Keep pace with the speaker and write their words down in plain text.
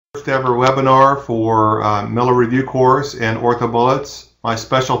first ever webinar for Miller Review Course and Orthobullets. My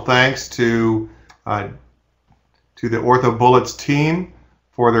special thanks to the Orthobullets team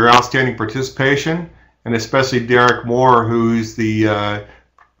for their outstanding participation, and especially Derek Moore, who's the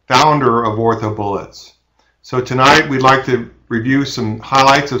founder of Orthobullets. So tonight we'd like to review some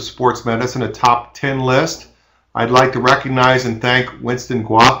highlights of sports medicine, a top 10 list. I'd like to recognize and thank Winston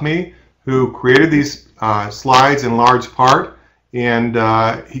Guathme, who created these slides in large part, and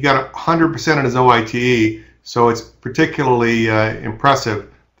he got 100% on his OITE, so it's particularly impressive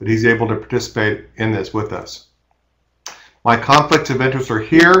that he's able to participate in this with us. My conflicts of interest are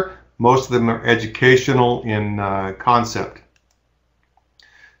here. Most of them are educational in concept.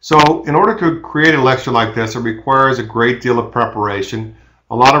 So in order to create a lecture like this, it requires a great deal of preparation,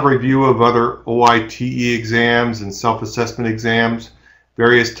 a lot of review of other OITE exams and self-assessment exams.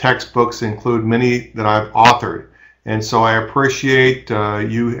 Various textbooks include many that I've authored. And so I appreciate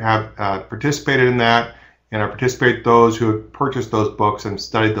you have participated in that, and I appreciate those who have purchased those books and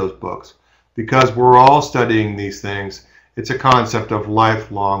studied those books. Because we're all studying these things, it's a concept of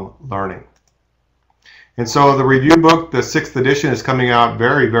lifelong learning. And so the review book, the 6th edition, is coming out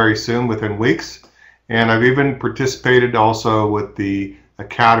very, very soon, within weeks. And I've even participated also with the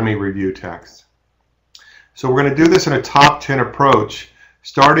Academy review text. So we're going to do this in a top 10 approach,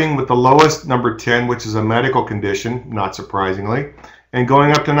 starting with the lowest, number 10, which is a medical condition, not surprisingly, and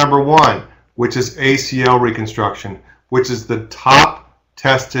going up to number 1, which is ACL reconstruction, which is the top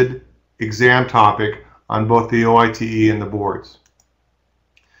tested exam topic on both the OITE and the boards.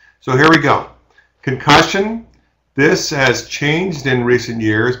 So here we go. Concussion. This has changed in recent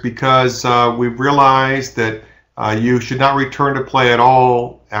years because we've realized that you should not return to play at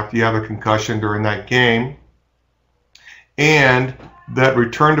all after you have a concussion during that game, and that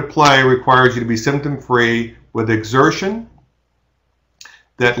return to play requires you to be symptom-free with exertion,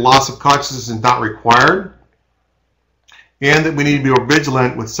 that loss of consciousness is not required, and that we need to be more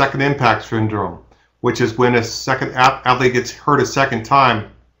vigilant with second impact syndrome, which is when a second athlete gets hurt a second time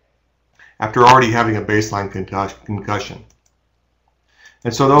after already having a baseline concussion.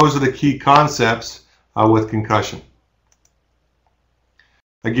 And so those are the key concepts with concussion.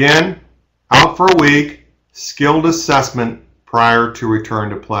 Again, out for a week, skilled assessment prior to return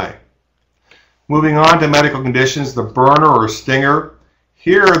to play. Moving on to medical conditions, the burner or stinger.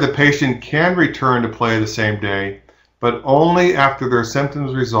 Here the patient can return to play the same day, but only after their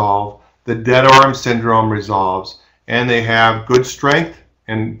symptoms resolve, the dead arm syndrome resolves, and they have good strength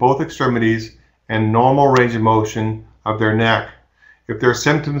in both extremities and normal range of motion of their neck. If their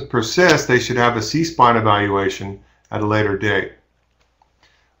symptoms persist, they should have a C-spine evaluation at a later date.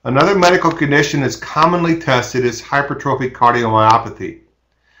 Another medical condition that's commonly tested is hypertrophic cardiomyopathy.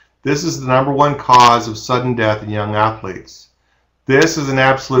 This is the #1 cause of sudden death in young athletes. This is an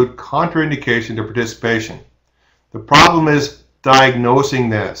absolute contraindication to participation. The problem is diagnosing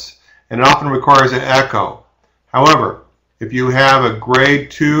this, and it often requires an echo. However, if you have a grade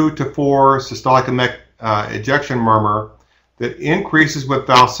 2 to 4 systolic ejection murmur that increases with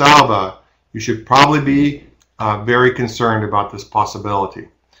Valsalva, you should probably be very concerned about this possibility.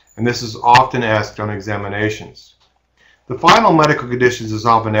 And this is often asked on examinations. The final medical conditions is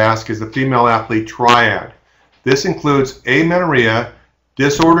often asked is the female athlete triad. This includes amenorrhea,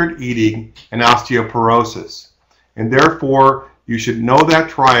 disordered eating, and osteoporosis. And therefore, you should know that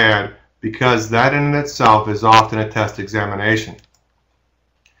triad because that in itself is often a test examination.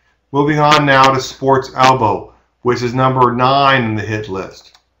 Moving on now to sports elbow, which is number 9 in the hit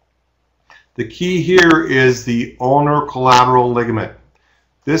list. The key here is the ulnar collateral ligament.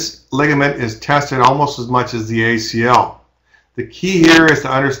 This ligament is tested almost as much as the ACL. The key here is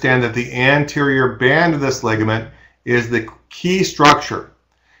to understand that the anterior band of this ligament is the key structure.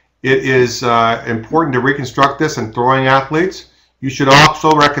 It is important to reconstruct this in throwing athletes. You should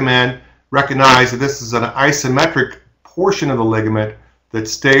also recognize that this is an isometric portion of the ligament that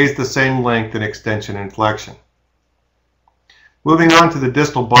stays the same length in extension and flexion. Moving on to the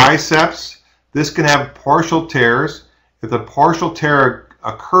distal biceps, this can have partial tears. If the partial tear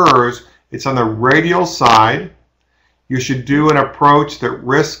occurs, it's on the radial side. You should do an approach that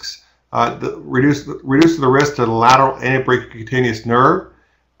reduces the risk to the lateral antebrachiocutaneous nerve.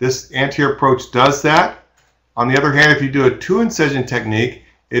 This anterior approach does that. On the other hand, if you do a 2-incision technique,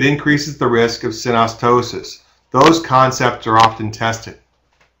 it increases the risk of synostosis. Those concepts are often tested.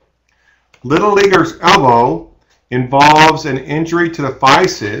 Little leaguer's elbow involves an injury to the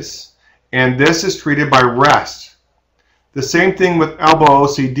physis, and this is treated by rest. The same thing with elbow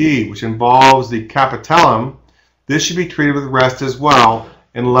OCD, which involves the capitellum. This should be treated with rest as well.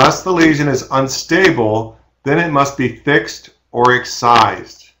 Unless the lesion is unstable, then it must be fixed or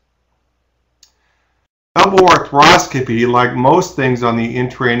excised. Elbow arthroscopy, like most things on the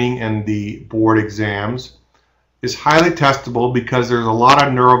in-training and the board exams, is highly testable because there's a lot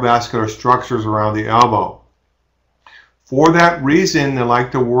of neurovascular structures around the elbow. For that reason, they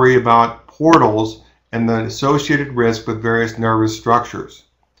like to worry about portals and the associated risk with various nervous structures.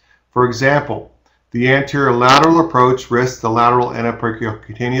 For example, the anterior lateral approach risks the lateral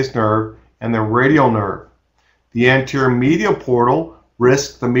antepercutaneous nerve and the radial nerve. The anterior medial portal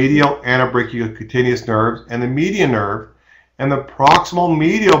risks the medial antebrachiocutaneous nerves and the median nerve, and the proximal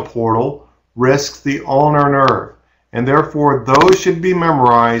medial portal risks the ulnar nerve, and therefore those should be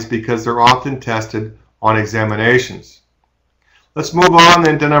memorized because they're often tested on examinations. Let's move on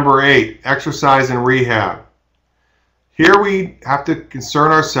then to number 8, exercise and rehab. Here we have to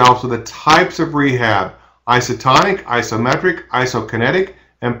concern ourselves with the types of rehab: isotonic, isometric, isokinetic,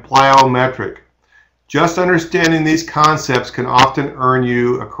 and plyometric. Just understanding these concepts can often earn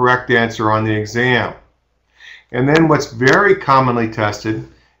you a correct answer on the exam. And then what's very commonly tested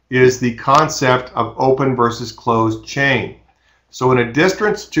is the concept of open versus closed chain. So in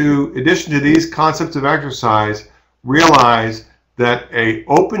addition to these concepts of exercise, realize that an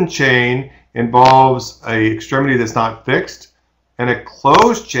open chain involves an extremity that's not fixed, and a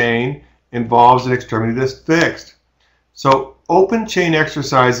closed chain involves an extremity that's fixed. So open chain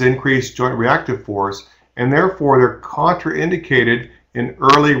exercises increase joint reactive force, and therefore they're contraindicated in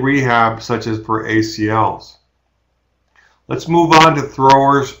early rehab, such as for ACLs. Let's move on to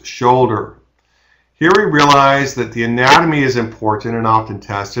thrower's shoulder. Here we realize that the anatomy is important and often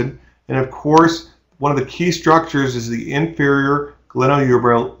tested, and of course one of the key structures is the inferior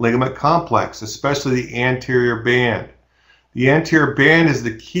glenohumeral ligament complex, especially the anterior band. The anterior band is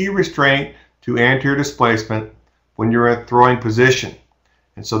the key restraint to anterior displacement when you're in throwing position,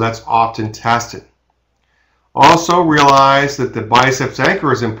 and so that's often tested. Also realize that the biceps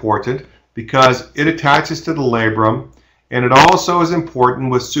anchor is important because it attaches to the labrum, and it also is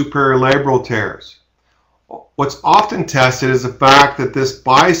important with superior labral tears. What's often tested is the fact that this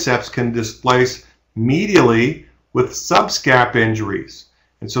biceps can displace medially with subscap injuries,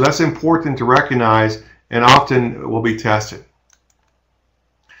 and so that's important to recognize and often will be tested.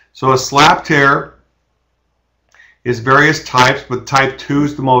 So a slap tear is various types, but type 2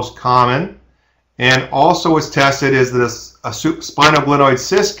 is the most common, and also what's tested is that a spinoglenoid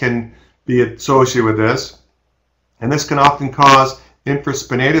cyst can be associated with this, and this can often cause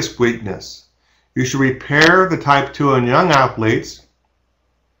infraspinatus weakness. You should repair the type 2 in young athletes,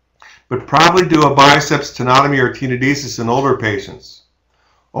 but probably do a biceps tenotomy or tenodesis in older patients.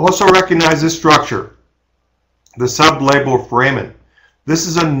 Also recognize this structure, the sublabral foramen. This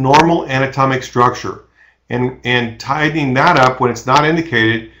is a normal anatomic structure, and tightening that up when it's not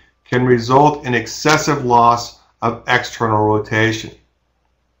indicated can result in excessive loss of external rotation.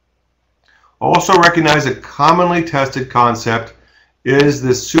 Also recognize a commonly tested concept is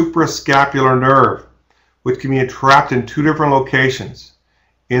the suprascapular nerve, which can be entrapped in two different locations: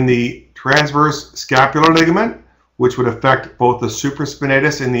 in the transverse scapular ligament, which would affect both the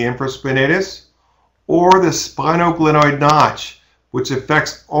supraspinatus and the infraspinatus, or the spinoglenoid notch, which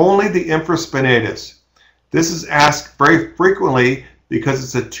affects only the infraspinatus. This is asked very frequently because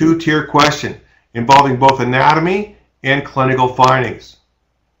it's a two-tier question involving both anatomy and clinical findings.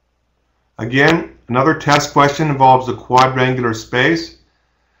 Again, another test question involves the quadrangular space.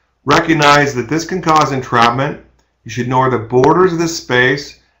 Recognize that this can cause entrapment. You should know the borders of this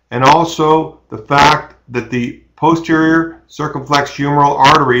space, and also the fact that the posterior circumflex humeral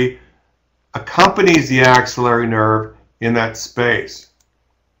artery accompanies the axillary nerve in that space.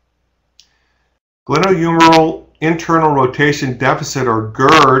 Glenohumeral internal rotation deficit, or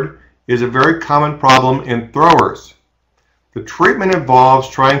GERD, is a very common problem in throwers. The treatment involves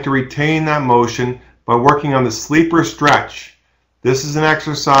trying to retain that motion by working on the sleeper stretch. This is an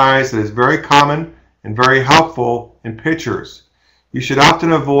exercise that is very common and very helpful in pitchers. You should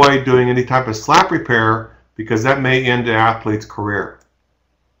often avoid doing any type of slap repair because that may end an athlete's career.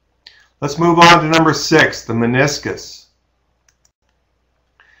 Let's move on to number 6, the meniscus.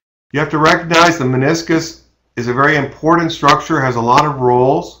 You have to recognize the meniscus is a very important structure, has a lot of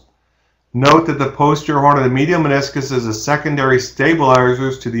roles. Note that the posterior horn of the medial meniscus is a secondary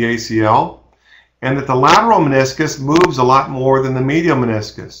stabilizer to the ACL, and that the lateral meniscus moves a lot more than the medial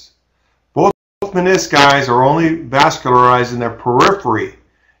meniscus. Both menisci are only vascularized in their periphery,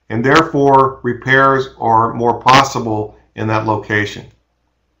 and therefore repairs are more possible in that location.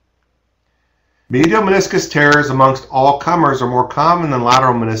 Medial meniscus tears amongst all comers are more common than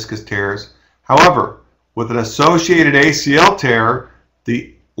lateral meniscus tears. However, with an associated ACL tear,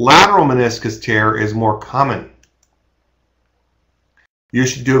 the lateral meniscus tear is more common. You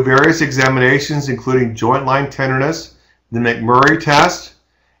should do various examinations, including joint line tenderness, the McMurray test,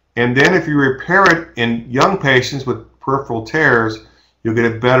 and then if you repair it in young patients with peripheral tears, you'll get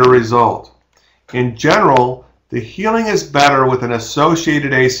a better result. In general, the healing is better with an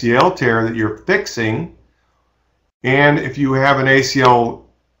associated ACL tear that you're fixing, and if you have an ACL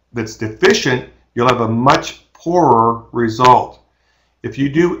that's deficient, you'll have a much poorer result. If you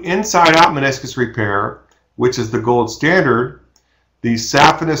do inside-out meniscus repair, which is the gold standard, the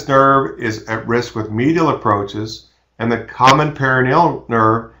saphenous nerve is at risk with medial approaches, and the common peroneal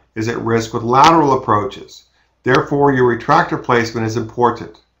nerve is at risk with lateral approaches. Therefore, your retractor placement is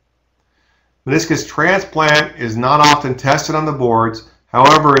important. Meniscus transplant is not often tested on the boards.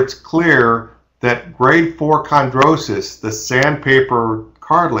 However, it's clear that grade 4 chondrosis, the sandpaper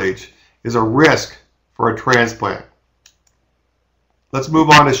cartilage, is a risk for a transplant. Let's move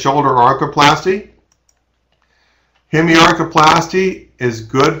on to shoulder arthroplasty. Hemiarthroplasty is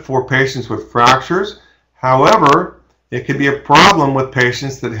good for patients with fractures. However, it can be a problem with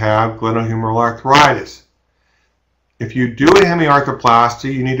patients that have glenohumeral arthritis. If you do a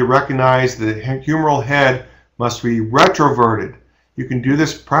hemiarthroplasty, you need to recognize that the humeral head must be retroverted. You can do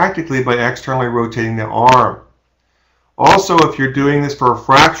this practically by externally rotating the arm. Also, if you're doing this for a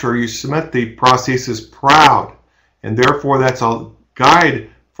fracture, you submit the prosthesis proud, and therefore that's a guide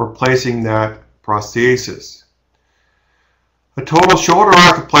for placing that prosthesis. A total shoulder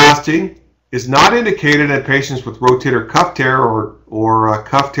arthroplasty is not indicated in patients with rotator cuff tear or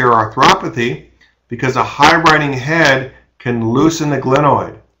cuff tear arthropathy because a high-riding head can loosen the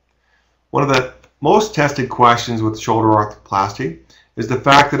glenoid. One of the most tested questions with shoulder arthroplasty is the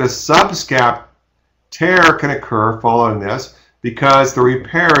fact that a subscap tear can occur following this because the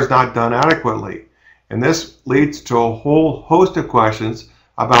repair is not done adequately. And this leads to a whole host of questions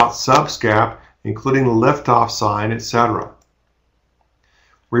about subscap, including the lift-off sign, etc.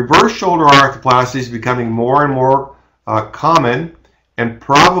 Reverse shoulder arthroplasty is becoming more and more common and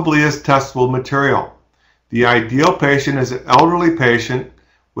probably is testable material. The ideal patient is an elderly patient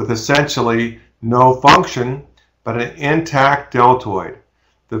with essentially no function but an intact deltoid.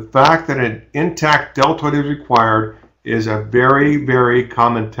 The fact that an intact deltoid is required is a very, very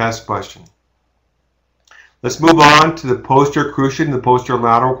common test question. Let's move on to the posterior cruciate, the posterior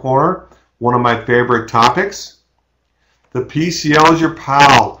lateral corner, one of my favorite topics. The PCL is your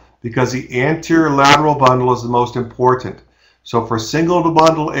pal because the anterior lateral bundle is the most important. So for single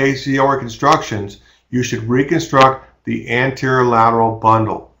bundle ACL reconstructions, you should reconstruct the anterior lateral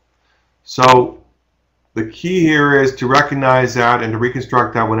bundle. So the key here is to recognize that and to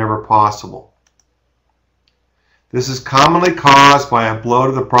reconstruct that whenever possible. This is commonly caused by a blow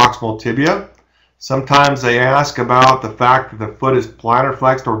to the proximal tibia. Sometimes they ask about the fact that the foot is plantar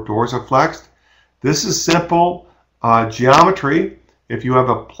flexed or dorsiflexed. This is simple geometry. If you have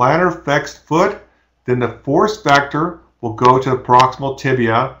a plantar flexed foot, then the force vector will go to the proximal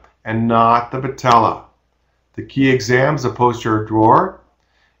tibia and not the patella. The key exam is the posterior drawer.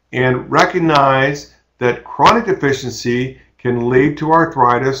 And recognize that chronic deficiency can lead to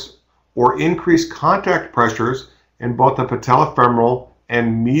arthritis or increased contact pressures in both the patellofemoral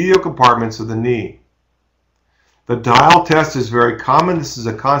and medial compartments of the knee. The dial test is very common. This is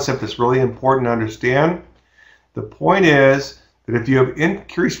a concept that's really important to understand. The point is that if you have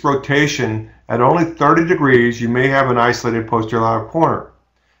increased rotation at only 30 degrees, you may have an isolated posterior lateral corner.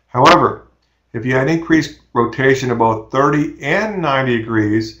 However, if you had increased rotation about 30 and 90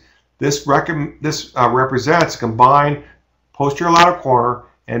 degrees, this represents a combined posterior lateral corner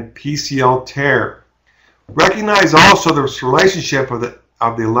and PCL tear. Recognize also the relationship of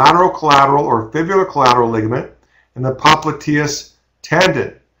the lateral collateral or fibular collateral ligament and the popliteus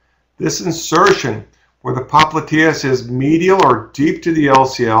tendon. This insertion where the popliteus is medial or deep to the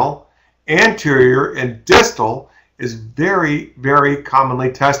LCL, anterior and distal is very, very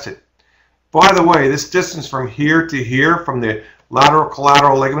commonly tested. By the way, this distance from here to here, from the lateral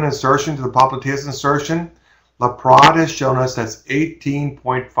collateral ligament insertion to the popliteus insertion, Laprade has shown us that's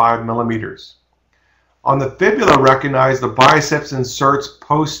 18.5 millimeters. On the fibula, recognize the biceps inserts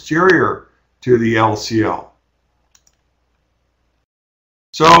posterior to the LCL.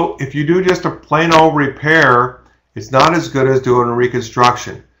 So if you do just a plain old repair, it's not as good as doing a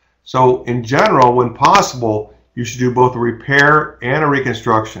reconstruction. So in general, when possible, you should do both a repair and a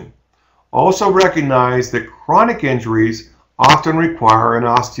reconstruction. Also recognize that chronic injuries often require an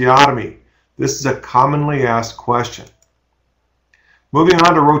osteotomy. This is a commonly asked question. Moving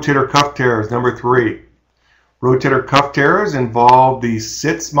on to rotator cuff tears, number 3. Rotator cuff tears involve the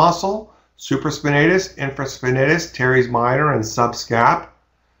sits muscle, supraspinatus, infraspinatus, teres minor, and subscap.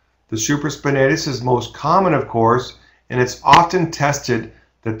 The supraspinatus is most common, of course, and it's often tested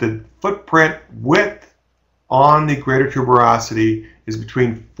that the footprint width on the greater tuberosity is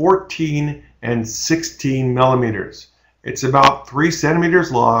between 14 and 16 millimeters. It's about 3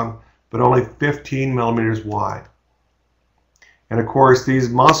 centimeters long, but only 15 millimeters wide. And of course, these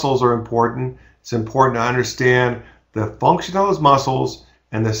muscles are important. It's important to understand the function of those muscles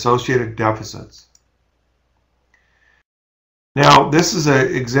and the associated deficits. Now, this is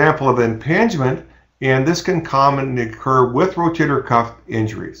an example of impingement, and this can commonly occur with rotator cuff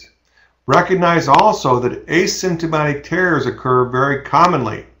injuries. Recognize also that asymptomatic tears occur very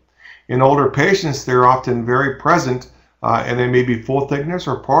commonly. In older patients, they're often very present, and they may be full thickness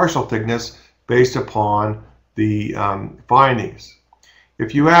or partial thickness based upon the findings.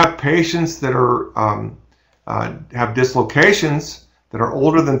 If you have patients that are have dislocations that are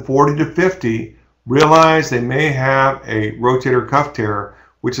older than 40 to 50, realize they may have a rotator cuff tear,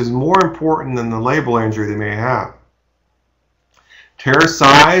 which is more important than the labral injury they may have. Tear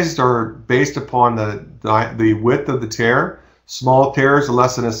sized are based upon the width of the tear. Small tears are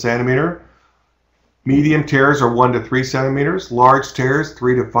less than 1 centimeter. Medium tears are 1 to 3 centimeters. Large tears,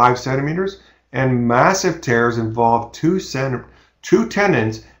 3 to 5 centimeters. And massive tears involve two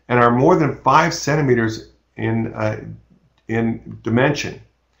tendons and are more than 5 centimeters in dimension.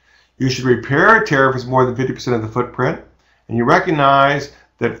 You should repair a tear if it's more than 50% of the footprint, and you recognize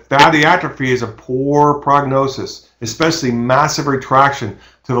that fatty atrophy is a poor prognosis, especially massive retraction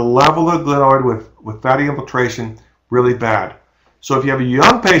to the level of the glenoid with fatty infiltration, really bad. So if you have a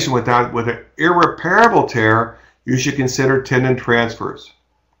young patient with an irreparable tear, you should consider tendon transfers.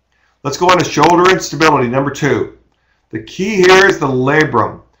 Let's go on to shoulder instability, number 2. The key here is the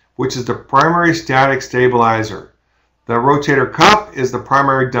labrum, which is the primary static stabilizer. The rotator cuff is the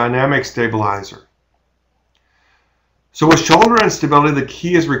primary dynamic stabilizer. So with shoulder instability, the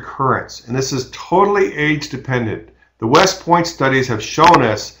key is recurrence, and this is totally age dependent. The West Point studies have shown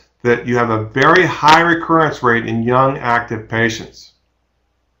us that you have a very high recurrence rate in young active patients.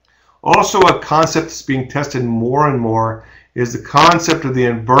 Also, a concept that's being tested more and more is the concept of the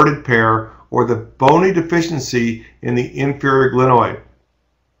inverted pair, or the bony deficiency in the inferior glenoid.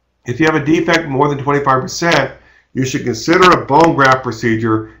 If you have a defect more than 25%, you should consider a bone graft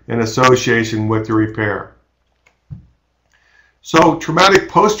procedure in association with your repair. So traumatic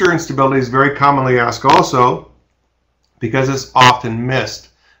posterior instability is very commonly asked also because it's often missed,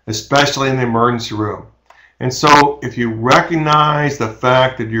 especially in the emergency room. And so if you recognize the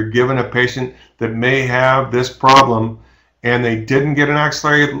fact that you're given a patient that may have this problem and they didn't get an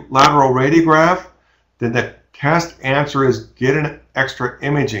axillary lateral radiograph, then the test answer is get an extra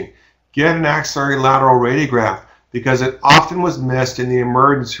imaging. Get an axillary lateral radiograph, because it often was missed in the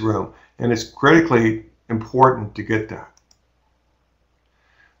emergency room, and it's critically important to get that.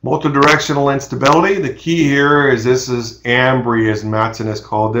 Multidirectional instability, the key here is this is ambry, as Matson has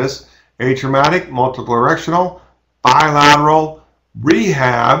called this. Atraumatic, multidirectional, bilateral,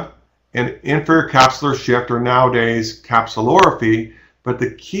 rehab, and inferior capsular shift, or nowadays capsulorrhaphy, but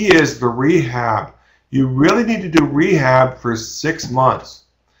the key is the rehab. You really need to do rehab for 6 months.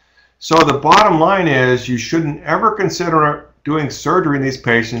 So the bottom line is you shouldn't ever consider doing surgery in these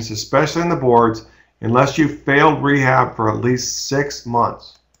patients, especially in the boards, unless you've failed rehab for at least 6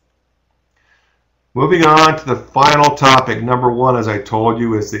 months. Moving on to the final topic, number 1, as I told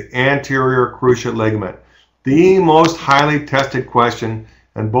you, is the anterior cruciate ligament. The most highly tested question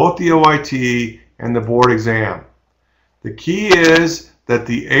in both the OIT and the board exam. The key is that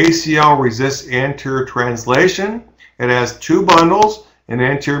the ACL resists anterior translation. It has 2 bundles, an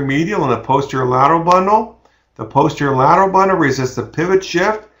anterior medial and a posterior lateral bundle. The posterior lateral bundle resists the pivot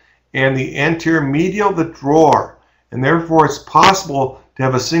shift, and the anterior medial the drawer. And therefore it's possible to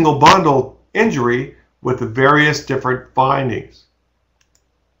have a single bundle injury with the various different findings.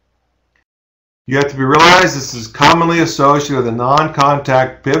 You have to be realized this is commonly associated with a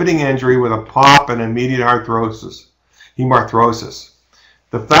non-contact pivoting injury with a pop and immediate hemarthrosis.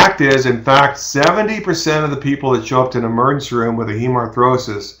 The fact is, in fact, 70% of the people that show up to an emergency room with a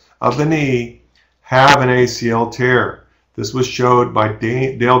hemarthrosis of the knee have an ACL tear. This was showed by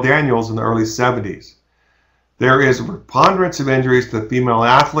Dale Daniels in the early 70s. There is a preponderance of injuries to the female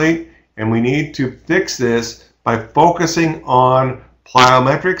athlete, and we need to fix this by focusing on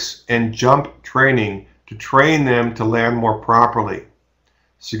plyometrics and jump training to train them to land more properly.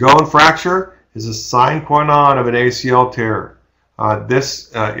 Sagone fracture is a sine qua non of an ACL tear.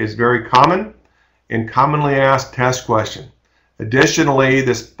 This is very common and commonly asked test question. Additionally,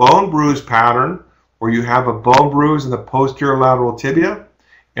 this bone bruise pattern, where you have a bone bruise in the posterior lateral tibia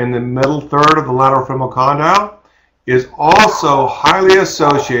and the middle third of the lateral femoral condyle, is also highly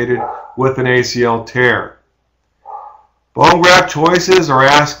associated with an ACL tear. Bone graft choices are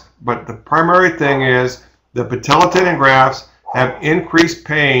asked, but the primary thing is the patella grafts have increased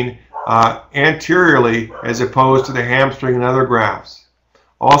pain anteriorly as opposed to the hamstring and other grafts.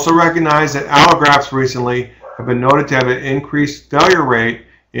 Also recognize that allografts recently have been noted to have an increased failure rate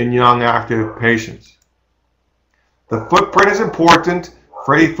in young active patients. The footprint is important.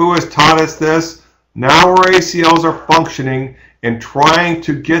 Freddie Fu has taught us this. Now our ACLs are functioning and trying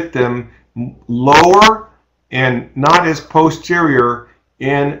to get them lower and not as posterior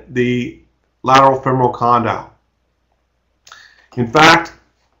in the lateral femoral condyle. In fact,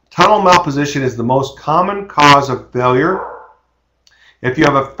 tunnel malposition is the most common cause of failure. If you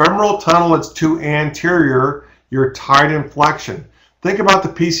have a femoral tunnel that's too anterior, you're tight in flexion. Think about the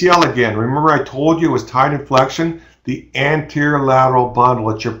PCL again. Remember I told you it was tight in flexion? The anterior lateral bundle.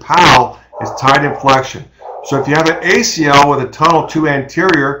 It's your PAL is tight in flexion. So if you have an ACL with a tunnel too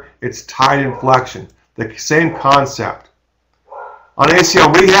anterior, it's tight in flexion. The same concept. On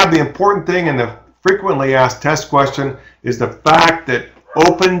ACL rehab, the important thing in the frequently asked test question is the fact that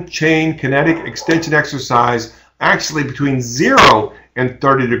open chain kinetic extension exercise actually between 0 and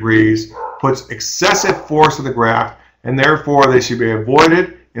 30 degrees puts excessive force on the graft, and therefore they should be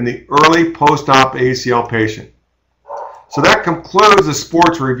avoided in the early post-op ACL patient. So that concludes the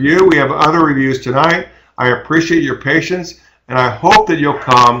sports review. We have other reviews tonight. I appreciate your patience, and I hope that you'll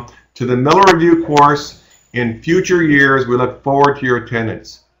come to the Miller Review course in future years. We look forward to your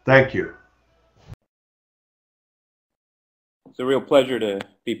attendance. Thank you. It's a real pleasure to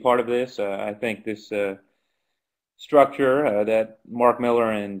be part of this. I think this structure that Mark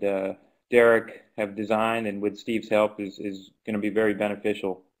Miller and Derek have designed, and with Steve's help, is going to be very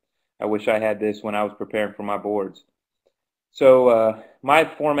beneficial. I wish I had this when I was preparing for my boards. So my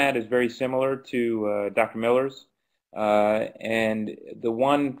format is very similar to Dr. Miller's, and the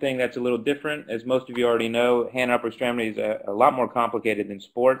one thing that's a little different, as most of you already know, hand and upper extremity is a lot more complicated than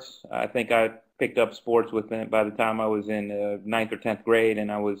sports. I think I picked up sports by the time I was in 9th or 10th grade, and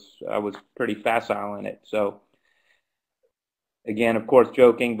I was pretty facile in it. So again, of course,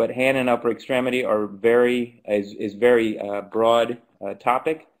 joking, but hand and upper extremity are very broad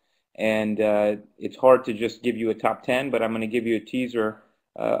topic. And it's hard to just give you a top 10, but I'm going to give you a teaser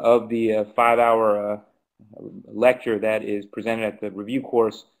of the 5-hour lecture that is presented at the review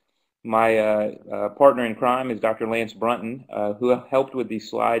course. My partner in crime is Dr. Lance Brunton, who helped with these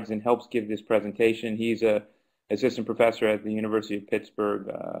slides and helps give this presentation. He's an assistant professor at the University of Pittsburgh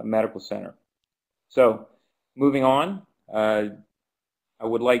Medical Center. So moving on, I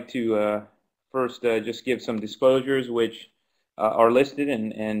would like to first just give some disclosures which are listed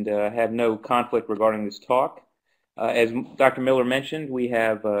and have no conflict regarding this talk. As Dr. Miller mentioned, we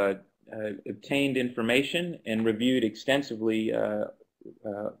have obtained information and reviewed extensively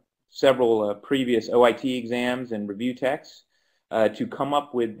several previous OIT exams and review texts to come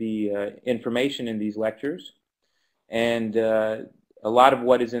up with the information in these lectures. And a lot of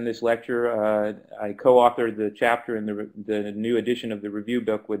what is in this lecture, I co-authored the chapter in the new edition of the review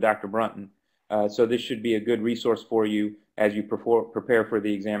book with Dr. Brunton. So this should be a good resource for you as you prepare for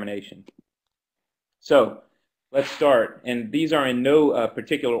the examination. So let's start. And these are in no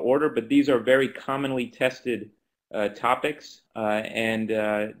particular order, but these are very commonly tested topics. And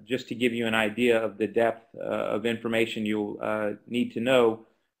just to give you an idea of the depth of information you'll need to know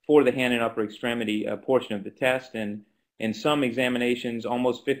for the hand and upper extremity portion of the test. And in some examinations,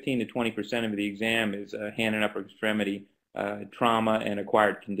 almost 15 to 20% of the exam is hand and upper extremity trauma and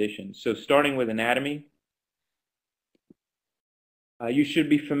acquired conditions. So starting with anatomy, you should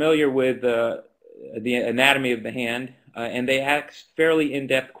be familiar with the anatomy of the hand, and they ask fairly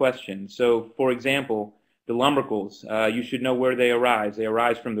in-depth questions. So for example, the lumbricals, you should know where they arise. They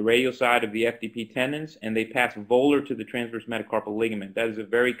arise from the radial side of the FDP tendons, and they pass volar to the transverse metacarpal ligament. That is a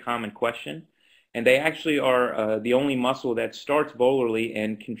very common question. And they actually are the only muscle that starts volarly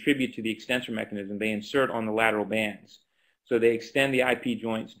and contribute to the extensor mechanism. They insert on the lateral bands. So they extend the IP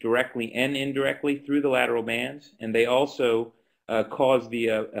joints directly and indirectly through the lateral bands, and they also cause the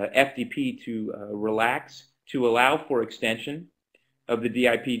FDP to relax to allow for extension of the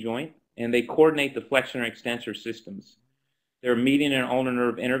DIP joint, and they coordinate the flexor and extensor systems. They're median and ulnar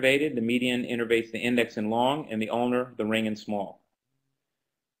nerve innervated. The median innervates the index and long, and the ulnar the ring and small.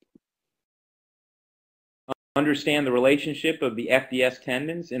 Understand the relationship of the FDS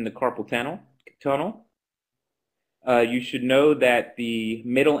tendons in the carpal tunnel. You should know that the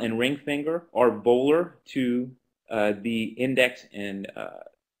middle and ring finger are volar to the index and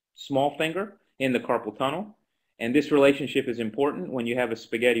small finger in the carpal tunnel. And this relationship is important when you have a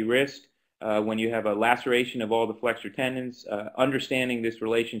spaghetti wrist. when you have a laceration of all the flexor tendons. Understanding this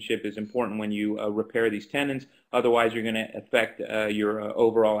relationship is important when you repair these tendons. Otherwise, you're going to affect your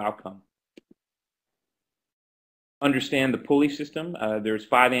overall outcome. Understand the pulley system. There's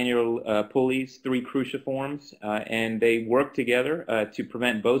 5 annular pulleys, 3 cruciforms, and they work together to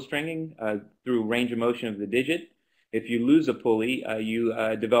prevent bowstringing through range of motion of the digit. If you lose a pulley, you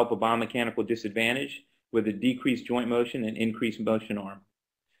develop a biomechanical disadvantage with a decreased joint motion and increased motion arm.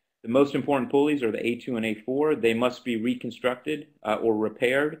 The most important pulleys are the A2 and A4. They must be reconstructed or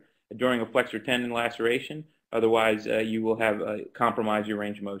repaired during a flexor tendon laceration. Otherwise, you will have compromise your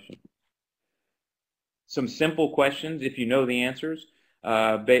range of motion. Some simple questions, if you know the answers,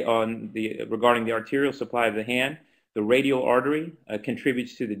 regarding the arterial supply of the hand. The radial artery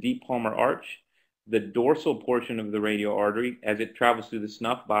contributes to the deep palmar arch. The dorsal portion of the radial artery, as it travels through the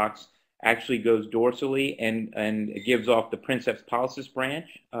snuff box, actually goes dorsally and gives off the princeps pollicis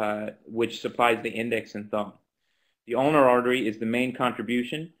branch, which supplies the index and thumb. The ulnar artery is the main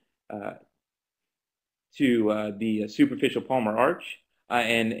contribution to the superficial palmar arch,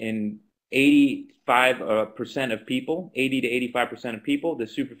 and in 85% of people, 80 to 85% of people, the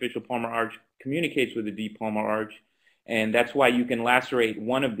superficial palmar arch communicates with the deep palmar arch, and that's why you can lacerate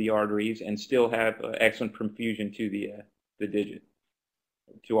one of the arteries and still have excellent perfusion to the digit,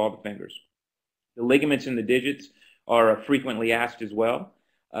 to all the fingers. The ligaments in the digits are frequently asked as well.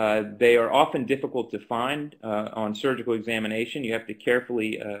 They are often difficult to find on surgical examination. You have to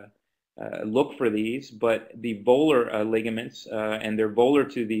carefully look for these, but the volar ligaments, and they're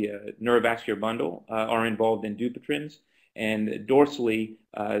volar to the neurovascular bundle, are involved in Dupuytren's, and dorsally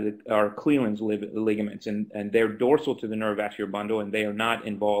are Cleland's ligaments, and they're dorsal to the neurovascular bundle, and they are not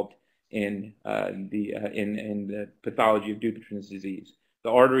involved in the pathology of Dupuytren's disease.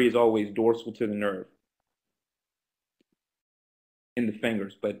 The artery is always dorsal to the nerve in the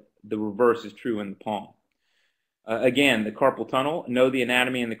fingers, but the reverse is true in the palm. Again, the carpal tunnel, know the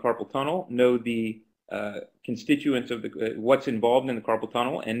anatomy in the carpal tunnel, know the constituents of what's involved in the carpal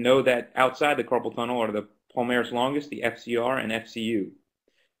tunnel, and know that outside the carpal tunnel are the palmaris longus, the FCR, and FCU.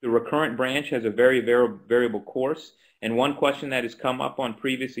 The recurrent branch has a very variable course, and one question that has come up on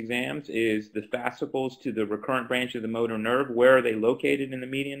previous exams is the fascicles to the recurrent branch of the motor nerve. Where are they located in the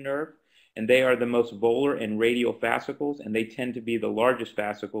median nerve? And they are the most volar and radial fascicles, and they tend to be the largest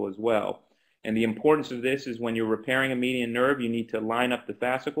fascicle as well. And the importance of this is when you're repairing a median nerve, you need to line up the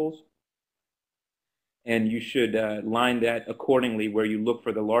fascicles, and you should line that accordingly where you look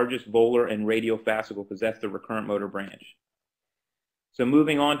for the largest volar and radial fascicle, because that's the recurrent motor branch. So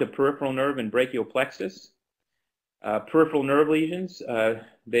moving on to peripheral nerve and brachial plexus. Peripheral nerve lesions,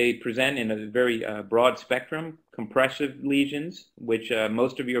 they present in a very broad spectrum. Compressive lesions, which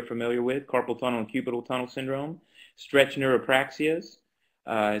most of you are familiar with, carpal tunnel and cubital tunnel syndrome. Stretch neuropraxias,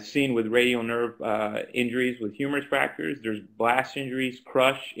 seen with radial nerve injuries with humerus fractures. There's blast injuries,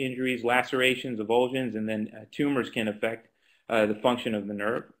 crush injuries, lacerations, avulsions, and then tumors can affect the function of the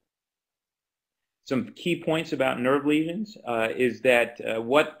nerve. Some key points about nerve lesions is that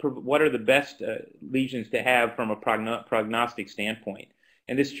what are the best lesions to have from a prognostic standpoint.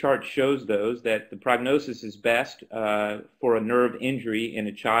 And this chart shows those, that the prognosis is best for a nerve injury in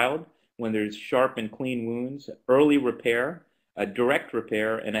a child when there's sharp and clean wounds, early repair, a direct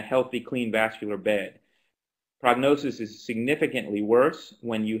repair, and a healthy, clean vascular bed. Prognosis is significantly worse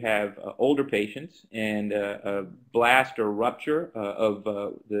when you have older patients and a blast or rupture of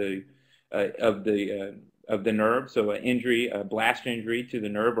the nerve, so an injury, a blast injury to the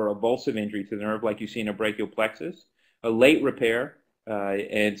nerve, or a avulsive injury to the nerve, like you see in a brachial plexus. A late repair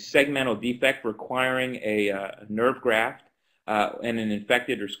and segmental defect requiring a nerve graft and an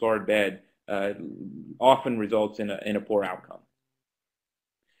infected or scarred bed often results in a poor outcome.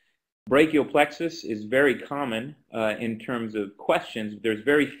 Brachial plexus is very common in terms of questions. There's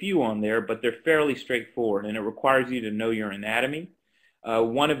very few on there, but they're fairly straightforward, and it requires you to know your anatomy.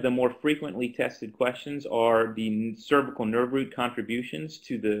 One of the more frequently tested questions are the cervical nerve root contributions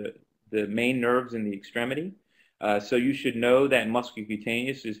to the main nerves in the extremity. So you should know that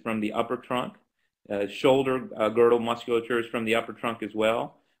musculocutaneous is from the upper trunk. Shoulder girdle musculature is from the upper trunk as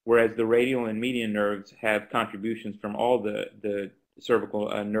well, whereas the radial and median nerves have contributions from all the cervical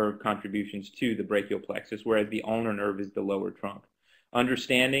nerve contributions to the brachial plexus, whereas the ulnar nerve is the lower trunk.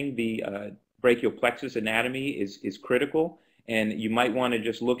 Understanding the brachial plexus anatomy is critical, and you might want to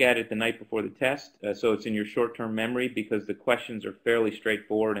just look at it the night before the test so it's in your short-term memory, because the questions are fairly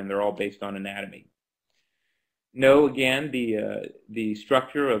straightforward and they're all based on anatomy. Know again the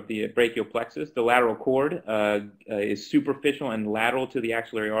structure of the brachial plexus. The lateral cord is superficial and lateral to the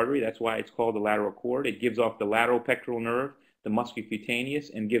axillary artery. That's why it's called the lateral cord. It gives off the lateral pectoral nerve, the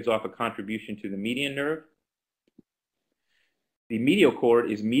muscocutaneous, and gives off a contribution to the median nerve. The medial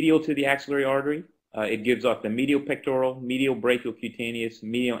cord is medial to the axillary artery. It gives off the medial pectoral, medial brachial cutaneous,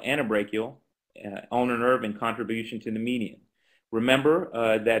 medial antebrachial, ulnar nerve, and contribution to the median. Remember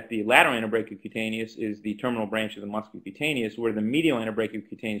that the lateral antebrachial cutaneous is the terminal branch of the muscocutaneous, where the medial antebrachial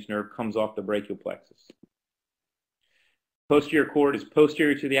cutaneous nerve comes off the brachial plexus. Posterior cord is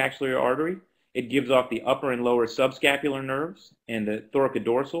posterior to the axillary artery. It gives off the upper and lower subscapular nerves and the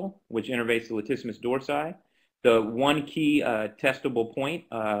thoracodorsal, which innervates the latissimus dorsi. The one key testable point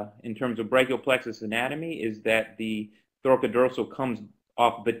in terms of brachial plexus anatomy is that the thoracodorsal comes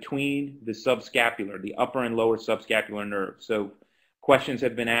off between the subscapular, the upper and lower subscapular nerves. So questions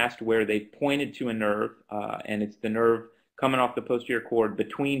have been asked where they pointed to a nerve, and it's the nerve coming off the posterior cord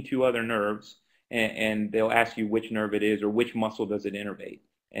between two other nerves, and they'll ask you which nerve it is or which muscle does it innervate.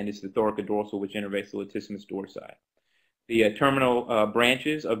 And it's the thoracodorsal, which innervates the latissimus dorsi. The terminal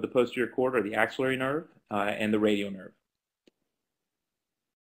branches of the posterior cord are the axillary nerve and the radial nerve.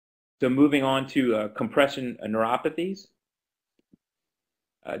 So moving on to compression neuropathies.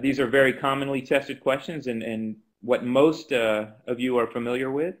 These are very commonly tested questions, and what most of you are familiar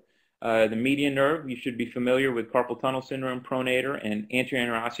with. The median nerve, you should be familiar with carpal tunnel syndrome, pronator, and anterior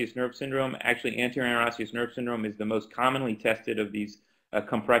interosseous nerve syndrome. Actually, anterior interosseous nerve syndrome is the most commonly tested of these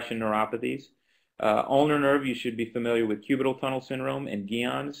compression neuropathies. Ulnar nerve, you should be familiar with cubital tunnel syndrome and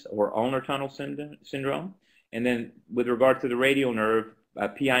Guillen's or ulnar tunnel syndrome. And then with regard to the radial nerve,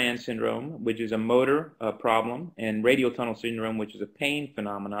 PIN syndrome, which is a motor problem, and radial tunnel syndrome, which is a pain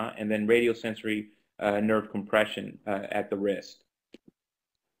phenomena, and then radiosensory nerve compression at the wrist.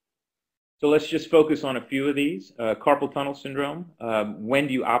 So let's just focus on a few of these. Carpal tunnel syndrome. When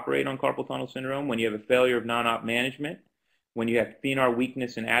do you operate on carpal tunnel syndrome? When you have a failure of non-op management, when you have thenar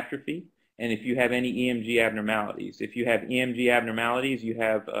weakness and atrophy, and if you have any EMG abnormalities. If you have EMG abnormalities, you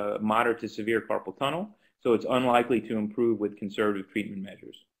have moderate to severe carpal tunnel, so it's unlikely to improve with conservative treatment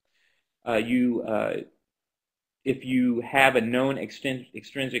measures. If you have a known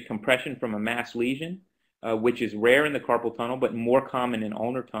extrinsic compression from a mass lesion, which is rare in the carpal tunnel but more common in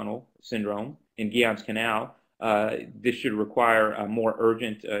ulnar tunnel syndrome in Guillen's canal, this should require a more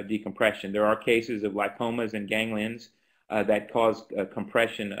urgent decompression. There are cases of lipomas and ganglions that cause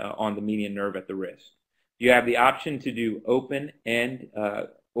compression on the median nerve at the wrist. You have the option to do open and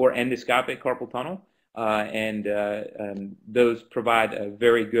or endoscopic carpal tunnel, and those provide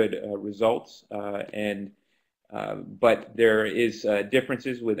very good results. But there is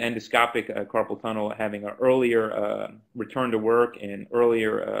differences with endoscopic carpal tunnel having an earlier return to work and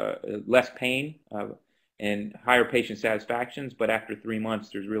earlier less pain and higher patient satisfactions. But after 3 months,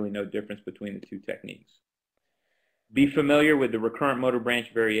 there's really no difference between the two techniques. Be familiar with the recurrent motor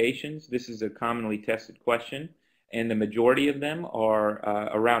branch variations. This is a commonly tested question, and the majority of them are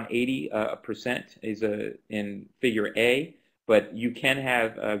around 80% is in figure A, but you can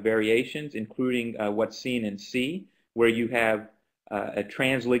have variations, including what's seen in C, where you have a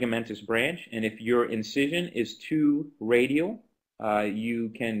transligamentous branch, and if your incision is too radial, you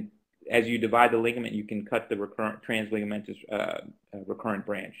can, as you divide the ligament, you can cut the recurrent transligamentous recurrent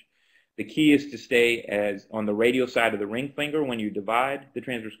branch. The key is to stay as on the radial side of the ring finger when you divide the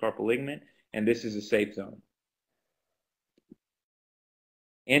transverse carpal ligament, and this is a safe zone.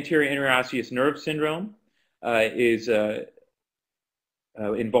 Anterior interosseous nerve syndrome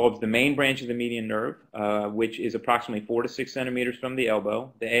involves the main branch of the median nerve, which is approximately 4 to 6 centimeters from the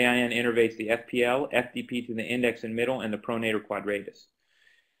elbow. The AIN innervates the FPL, FDP to the index and middle, and the pronator quadratus.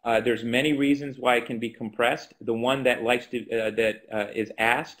 There's many reasons why it can be compressed. The one that is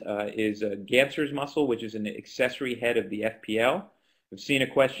asked is Ganser's muscle, which is an accessory head of the FPL. I've seen a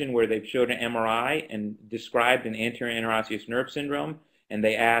question where they've showed an MRI and described an anterior interosseous nerve syndrome, and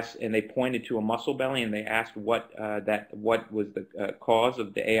they pointed to a muscle belly, and they asked what was the cause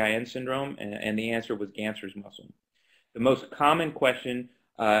of the AIN syndrome, and the answer was Ganser's muscle. The most common question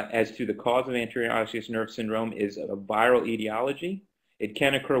as to the cause of anterior interosseous nerve syndrome is a viral etiology. It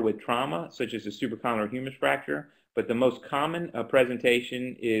can occur with trauma, such as a supracondylar humerus fracture, but the most common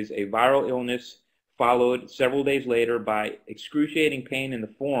presentation is a viral illness followed several days later by excruciating pain in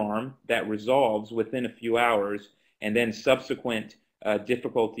the forearm that resolves within a few hours, and then subsequent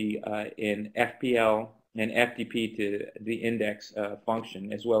difficulty in FPL and FDP to the index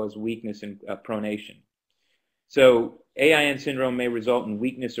function, as well as weakness and pronation. So AIN syndrome may result in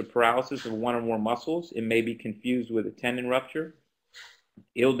weakness or paralysis of one or more muscles. It may be confused with a tendon rupture.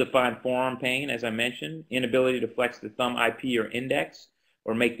 Ill-defined forearm pain, as I mentioned, inability to flex the thumb IP or index,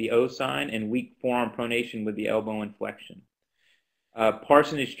 or make the O sign, and weak forearm pronation with the elbow inflection.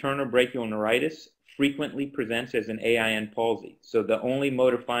 Parsonage-Turner brachial neuritis, frequently presents as an AIN palsy. So the only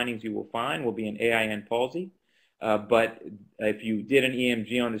motor findings you will find will be an AIN palsy. But if you did an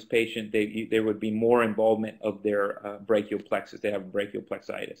EMG on this patient, there would be more involvement of their brachial plexus. They have brachial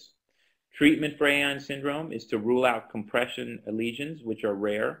plexitis. Treatment for AIN syndrome is to rule out compression lesions, which are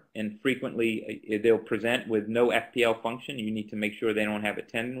rare, and frequently they'll present with no FPL function. You need to make sure they don't have a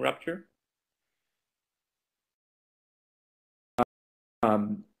tendon rupture.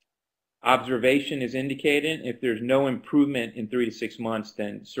 Observation is indicated. If there's no improvement in 3 to 6 months,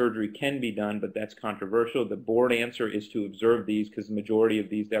 then surgery can be done, but that's controversial. The board answer is to observe these because the majority of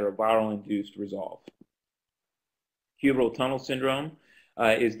these that are viral-induced resolve. Cubital tunnel syndrome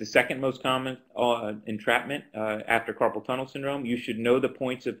is the second most common entrapment after carpal tunnel syndrome. You should know the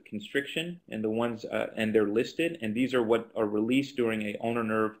points of constriction and the ones, and they're listed, and these are what are released during a ulnar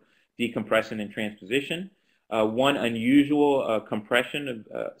nerve decompression and transposition. One unusual compression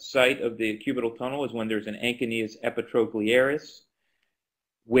of site of the cubital tunnel is when there's an anconeus epitrochlearis,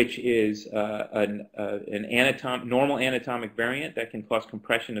 which is an normal anatomic variant that can cause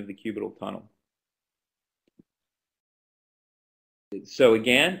compression of the cubital tunnel. So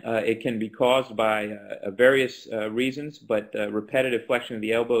again, it can be caused by various reasons, but repetitive flexion of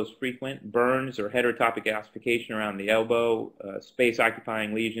the elbow is frequent, burns or heterotopic ossification around the elbow,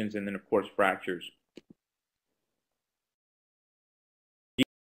 space-occupying lesions, and then of course fractures.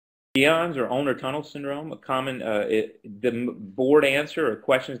 Dion's or ulnar tunnel syndrome, a common, the board answer or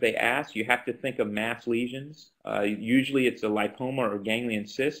questions they ask, you have to think of mass lesions. Usually it's a lipoma or ganglion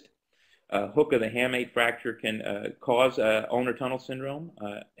cyst. Hook of the hamate fracture can cause ulnar tunnel syndrome,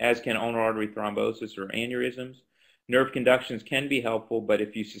 as can ulnar artery thrombosis or aneurysms. Nerve conductions can be helpful, but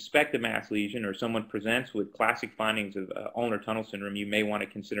if you suspect a mass lesion or someone presents with classic findings of ulnar tunnel syndrome, you may want to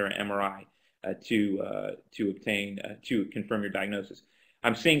consider an MRI to confirm your diagnosis.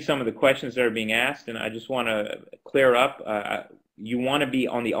 I'm seeing some of the questions that are being asked, and I just want to clear up. You want to be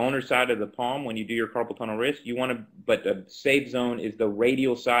on the ulnar side of the palm when you do your carpal tunnel wrist. You want to, but the safe zone is the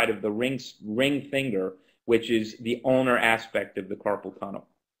radial side of the ring finger, which is the ulnar aspect of the carpal tunnel.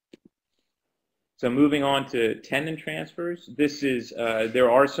 So moving on to tendon transfers. This is there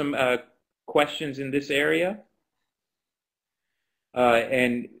are some questions in this area.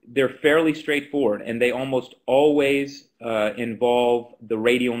 And they're fairly straightforward, and they almost always involve the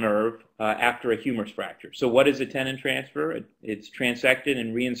radial nerve after a humerus fracture. So what is a tendon transfer? It's transected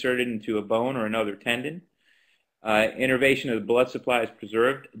and reinserted into a bone or another tendon. Innervation of the blood supply is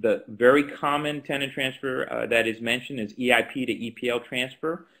preserved. The very common tendon transfer that is mentioned is EIP to EPL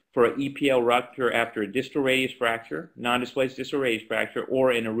transfer for an EPL rupture after a distal radius fracture, non-displaced distal radius fracture,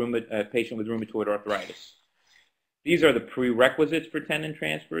 or in a patient with rheumatoid arthritis. These are the prerequisites for tendon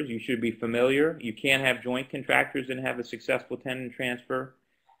transfers. You should be familiar. You can't have joint contractures and have a successful tendon transfer.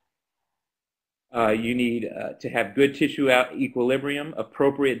 You need to have good tissue equilibrium,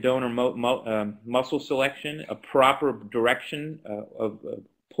 appropriate donor muscle selection, a proper direction of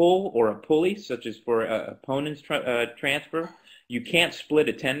pull or a pulley, such as for opponent's transfer. You can't split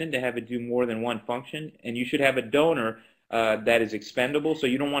a tendon to have it do more than one function, and you should have a donor that is expendable, so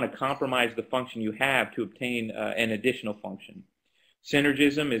you don't want to compromise the function you have to obtain an additional function.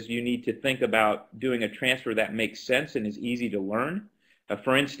 Synergism is you need to think about doing a transfer that makes sense and is easy to learn.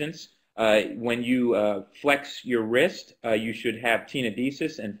 For instance, when you flex your wrist, you should have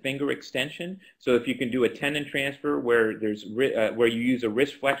tenodesis and finger extension. So if you can do a tendon transfer where where you use a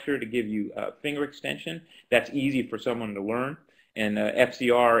wrist flexor to give you finger extension, that's easy for someone to learn. And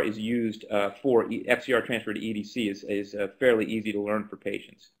FCR is used for FCR transfer to EDC is fairly easy to learn for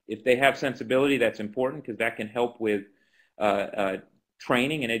patients. If they have sensibility, that's important because that can help with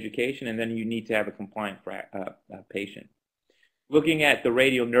training and education, and then you need to have a compliant patient. Looking at the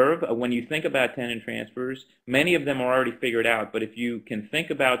radial nerve, when you think about tendon transfers, many of them are already figured out, but if you can think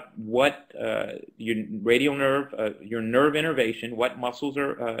about what your radial nerve, your nerve innervation, what muscles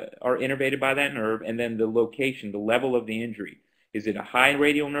are innervated by that nerve, and then the location, the level of the injury. Is it a high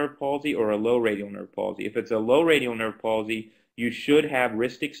radial nerve palsy or a low radial nerve palsy? If it's a low radial nerve palsy, you should have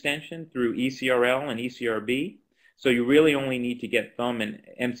wrist extension through ECRL and ECRB. So you really only need to get thumb and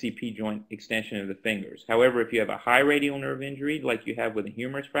MCP joint extension of the fingers. However, if you have a high radial nerve injury, like you have with a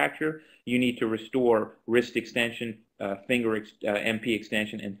humerus fracture, you need to restore wrist extension, MP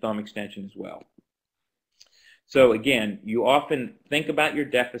extension, and thumb extension as well. So again, you often think about your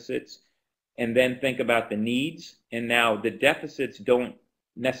deficits and then think about the needs. And now the deficits don't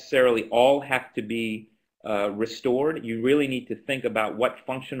necessarily all have to be restored. You really need to think about what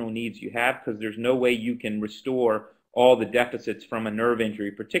functional needs you have, because there's no way you can restore all the deficits from a nerve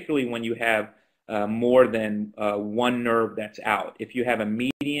injury, particularly when you have more than one nerve that's out. If you have a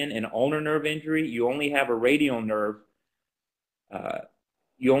median and ulnar nerve injury, you only have a radial nerve.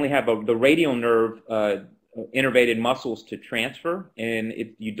 You only have the radial nerve innervated muscles to transfer, and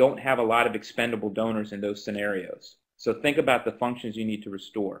you don't have a lot of expendable donors in those scenarios. So think about the functions you need to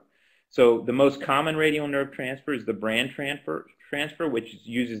restore. So the most common radial nerve transfer is the Brand transfer, which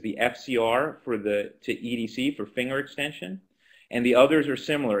uses the FCR to EDC for finger extension. And the others are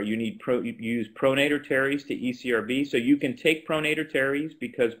similar. You use pronator teres to ECRB. So you can take pronator teres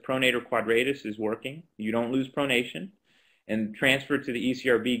because pronator quadratus is working. You don't lose pronation. And transfer to the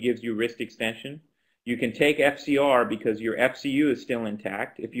ECRB gives you wrist extension. You can take FCR because your FCU is still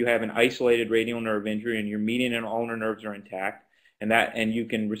intact if you have an isolated radial nerve injury and your median and ulnar nerves are intact, and you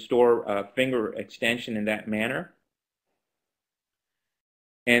can restore finger extension in that manner.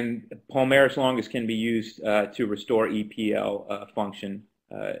 And palmaris longus can be used to restore EPL function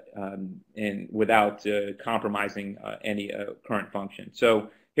and without compromising any current function.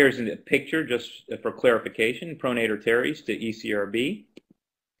 So here's a picture just for clarification: pronator teres to ECRB,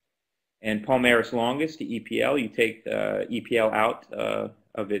 and palmaris longus to EPL. You take EPL out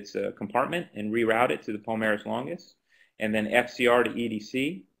of its compartment and reroute it to the palmaris longus, and then FCR to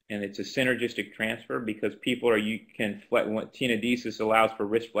EDC. And it's a synergistic transfer because tenodesis allows for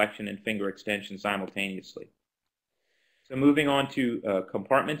wrist flexion and finger extension simultaneously. So moving on to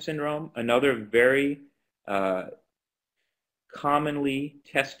compartment syndrome, another very commonly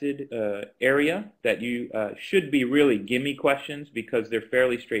tested area that you should be really gimme questions because they're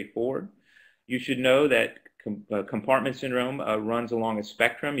fairly straightforward. You should know that compartment syndrome runs along a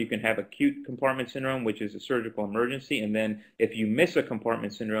spectrum. You can have acute compartment syndrome, which is a surgical emergency, and then if you miss a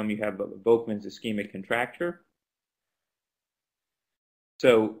compartment syndrome, you have Volkmann's ischemic contracture.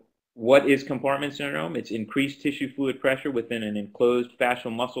 So what is compartment syndrome? It's increased tissue fluid pressure within an enclosed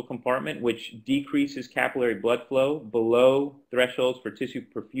fascial muscle compartment, which decreases capillary blood flow below thresholds for tissue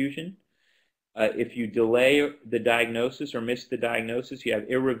perfusion. If you delay the diagnosis or miss the diagnosis, you have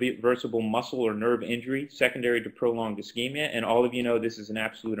irreversible muscle or nerve injury secondary to prolonged ischemia, and all of you know this is an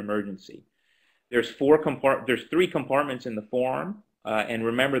absolute emergency. There's three compartments in the forearm, and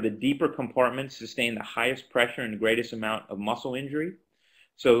remember the deeper compartments sustain the highest pressure and the greatest amount of muscle injury.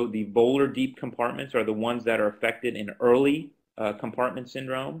 So the volar deep compartments are the ones that are affected in early compartment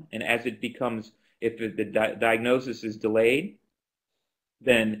syndrome, and as it becomes, if the diagnosis is delayed,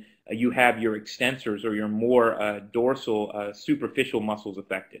 then you have your extensors or your more dorsal superficial muscles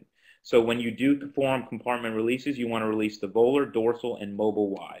affected. So when you do forearm compartment releases, you want to release the volar, dorsal, and mobile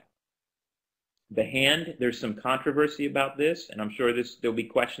wide. The hand, there's some controversy about this, and I'm sure there'll be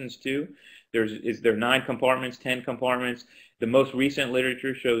questions too. Is there 9 compartments, 10 compartments? The most recent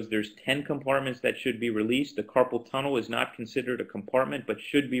literature shows there's 10 compartments that should be released. The carpal tunnel is not considered a compartment, but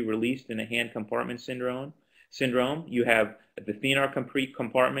should be released in a hand compartment syndrome. You have the thenar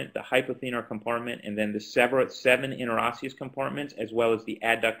compartment, the hypothenar compartment, and then the 7 interosseous compartments, as well as the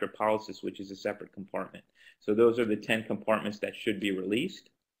adductor pollicis, which is a separate compartment. So those are the 10 compartments that should be released.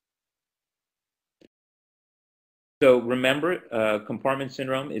 So remember, compartment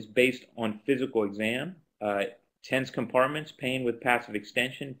syndrome is based on physical exam. Tense compartments, pain with passive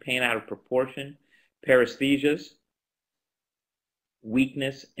extension, pain out of proportion, paresthesias,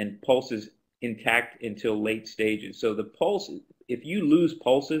 weakness, and pulses intact until late stages. So the pulse, if you lose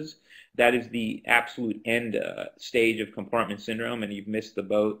pulses, that is the absolute end stage of compartment syndrome, and you've missed the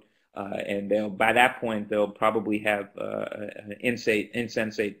boat. And by that point, they'll probably have an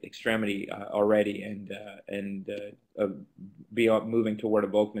insensate extremity already, and be moving toward a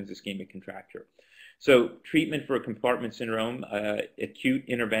Volkmann's ischemic contracture. So treatment for compartment syndrome, acute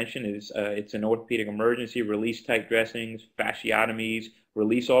intervention is it's an orthopedic emergency, release tight dressings, fasciotomies,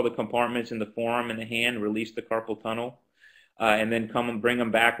 release all the compartments in the forearm and the hand, release the carpal tunnel, and then come and bring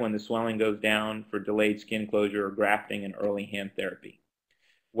them back when the swelling goes down for delayed skin closure or grafting and early hand therapy.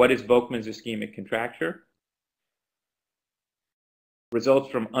 What is Volkmann's ischemic contracture?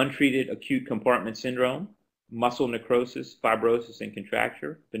 Results from untreated acute compartment syndrome, muscle necrosis, fibrosis, and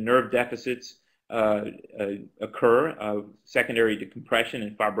contracture. The nerve deficits occur secondary to compression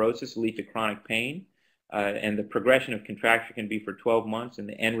and fibrosis, lead to chronic pain, and the progression of contracture can be for 12 months, and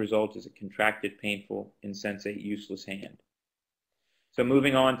the end result is a contracted, painful, insensate, useless hand. So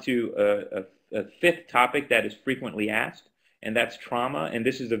moving on to a fifth topic that is frequently asked, and that's trauma, and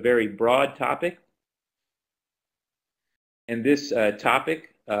this is a very broad topic. And this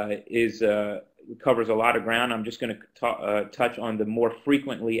topic covers a lot of ground. I'm just going to touch on the more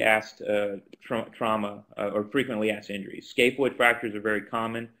frequently asked trauma or frequently asked injuries. Scaphoid fractures are very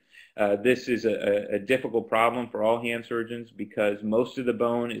common. This is a difficult problem for all hand surgeons because most of the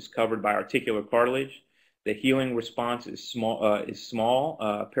bone is covered by articular cartilage. The healing response is small.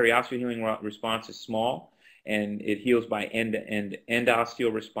 Periosteal healing response is small, and it heals by end-to-end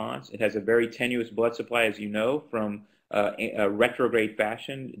endosteal response. It has a very tenuous blood supply, as you know, from a retrograde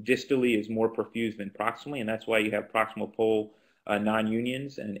fashion. Distally is more perfused than proximally, and that's why you have proximal pole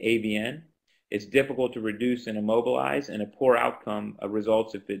non-unions and AVN. It's difficult to reduce and immobilize, and a poor outcome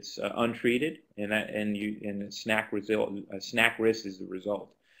results if it's untreated, and a SNAC risk is the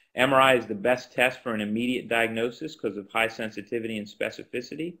result. MRI is the best test for an immediate diagnosis because of high sensitivity and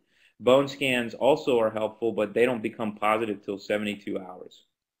specificity. Bone scans also are helpful, but they don't become positive till 72 hours.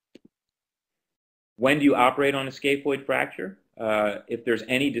 When do you operate on a scaphoid fracture? If there's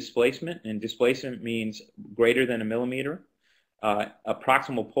any displacement, and displacement means greater than a millimeter, a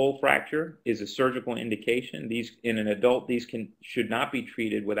proximal pole fracture is a surgical indication. In an adult, these should not be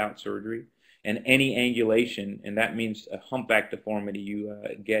treated without surgery. And any angulation, and that means a humpback deformity, you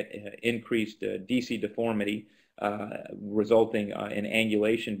get increased DC deformity resulting in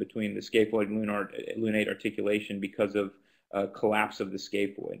angulation between the scaphoid and lunate articulation because of collapse of the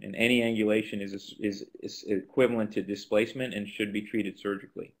scaphoid. And any angulation is equivalent to displacement and should be treated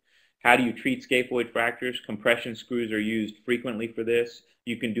surgically. How do you treat scaphoid fractures? Compression screws are used frequently for this.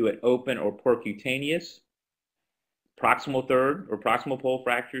 You can do it open or percutaneous. Proximal third or proximal pole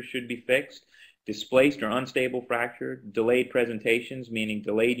fractures should be fixed. Displaced or unstable fracture, delayed presentations, meaning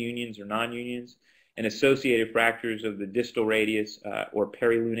delayed unions or non-unions, and associated fractures of the distal radius or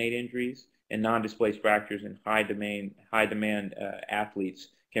perilunate injuries, and non-displaced fractures in high demand athletes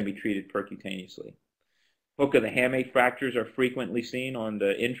can be treated percutaneously. Hook of the hamate fractures are frequently seen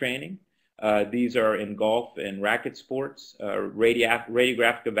in training. These are in golf and racket sports.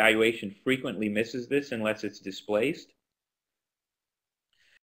 Radiographic evaluation frequently misses this unless it's displaced.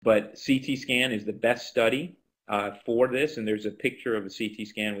 But CT scan is the best study for this, and there's a picture of a CT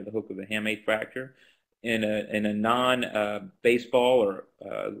scan with a hook of the hamate fracture. In a non-baseball or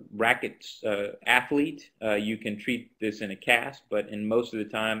racket athlete, you can treat this in a cast, but in most of the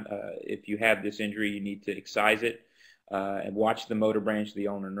time, if you have this injury, you need to excise it and watch the motor branch of the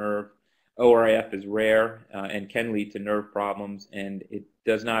ulnar nerve. ORIF is rare and can lead to nerve problems, and it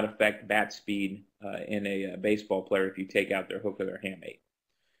does not affect bat speed in a baseball player if you take out their hook or their hamate.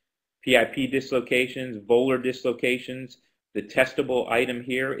 PIP dislocations, volar dislocations. The testable item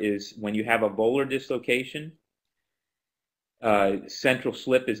here is when you have a volar dislocation, central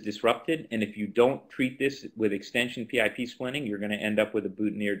slip is disrupted, and if you don't treat this with extension PIP splinting, you're going to end up with a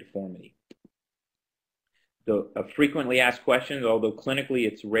boutonniere deformity. A frequently asked question, although clinically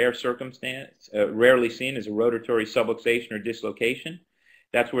it's rarely seen, is a rotatory subluxation or dislocation.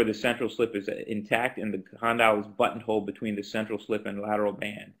 That's where the central slip is intact and the condyle is buttonholed between the central slip and lateral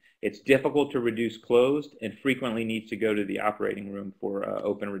band. It's difficult to reduce closed and frequently needs to go to the operating room for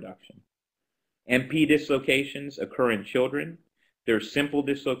open reduction. MP dislocations occur in children. There's simple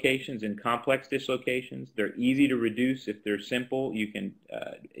dislocations and complex dislocations. They're easy to reduce. If they're simple, you can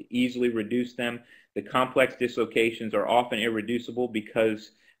easily reduce them. The complex dislocations are often irreducible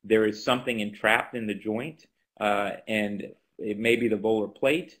because there is something entrapped in the joint, and it may be the volar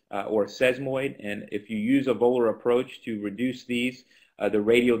plate or sesamoid. And if you use a volar approach to reduce these, the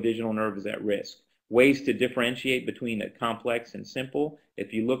radial digital nerve is at risk. Ways to differentiate between a complex and simple.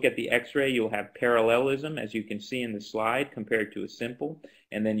 If you look at the x-ray, you'll have parallelism, as you can see in the slide, compared to a simple.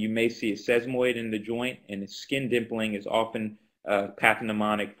 And then you may see a sesamoid in the joint, and skin dimpling is often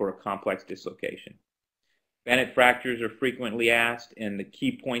pathognomonic for a complex dislocation. Bennett fractures are frequently asked, and the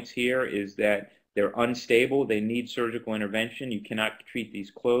key points here is that they're unstable. They need surgical intervention. You cannot treat these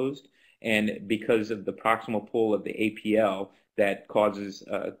closed, and because of the proximal pull of the APL, that causes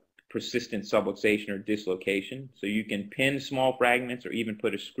persistent subluxation or dislocation. So you can pin small fragments or even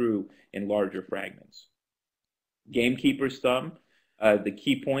put a screw in larger fragments. Gamekeeper's thumb. The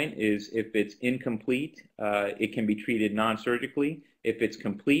key point is if it's incomplete, it can be treated non-surgically. If it's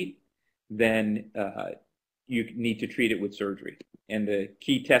complete, then you need to treat it with surgery. And the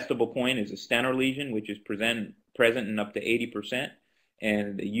key testable point is a Stenor lesion, which is present in up to 80%.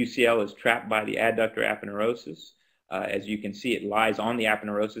 And the UCL is trapped by the adductor aponeurosis. As you can see, it lies on the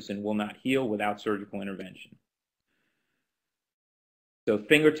aponeurosis and will not heal without surgical intervention. So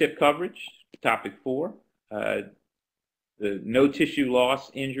fingertip coverage, topic 4. The no tissue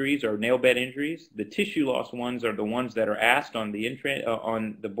loss injuries or nail bed injuries. The tissue loss ones are the ones that are asked on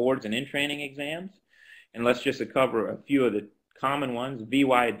the boards and in-training exams. And let's just cover a few of the common ones.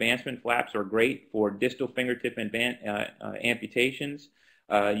 VY advancement flaps are great for distal fingertip amputations.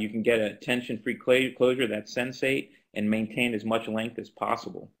 You can get a tension-free closure that's sensate and maintain as much length as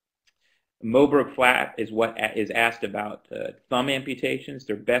possible. Moberg flap is what is asked about thumb amputations.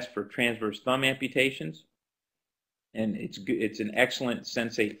 They're best for transverse thumb amputations. and it's an excellent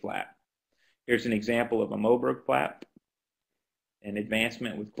sensate flap. Here's an example of a Moberg flap, an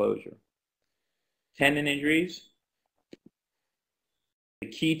advancement with closure. Tendon injuries. The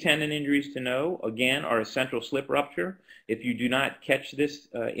key tendon injuries to know, again, are a central slip rupture. If you do not catch this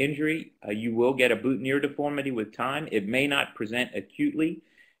injury, you will get a boutonniere deformity with time. It may not present acutely.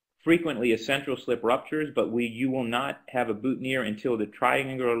 Frequently, a central slip ruptures, but you will not have a boutonniere until the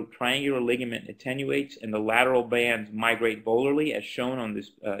triangular ligament attenuates and the lateral bands migrate volarly, as shown on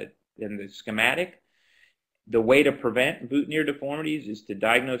this in the schematic. The way to prevent boutonniere deformities is to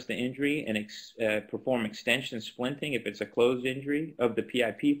diagnose the injury and perform extension splinting if it's a closed injury of the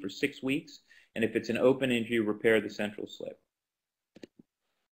PIP for 6 weeks, and if it's an open injury, repair the central slip.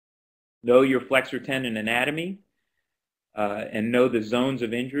 Know your flexor tendon anatomy and know the zones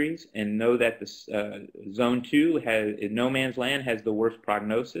of injuries, and know that the zone 2 in no man's land has the worst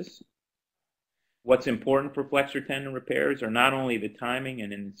prognosis. What's important for flexor tendon repairs are not only the timing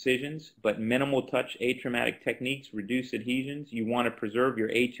and incisions, but minimal touch atraumatic techniques reduce adhesions. You want to preserve your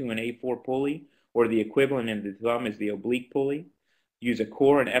A2 and A4 pulley, or the equivalent in the thumb is the oblique pulley. Use a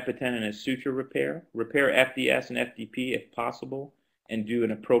core and epitendinous suture repair. Repair FDS and FDP if possible, and do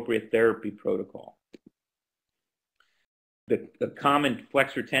an appropriate therapy protocol. The common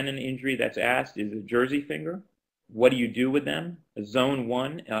flexor tendon injury that's asked is a jersey finger. What do you do with them? A zone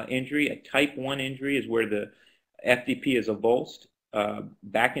 1 injury, a type 1 injury is where the FDP is avulsed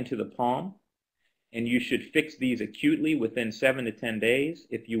back into the palm, and you should fix these acutely within 7 to 10 days.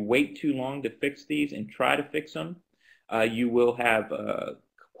 If you wait too long to fix these and try to fix them, you will have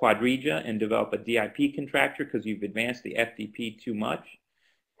quadriga and develop a DIP contracture because you've advanced the FDP too much.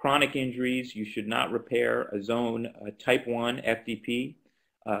 Chronic injuries, you should not repair a type 1 FDP.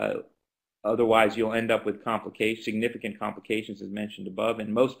 Otherwise, you'll end up with significant complications as mentioned above,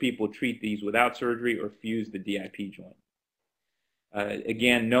 and most people treat these without surgery or fuse the DIP joint.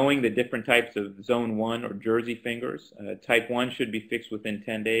 Again, knowing the different types of zone 1 or jersey fingers, type 1 should be fixed within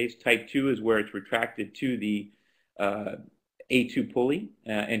 10 days. Type 2 is where it's retracted to the A2 pulley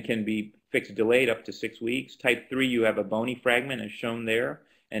and can be fixed delayed up to 6 weeks. Type 3, you have a bony fragment as shown there,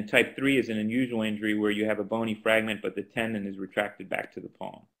 and type 3 is an unusual injury where you have a bony fragment but the tendon is retracted back to the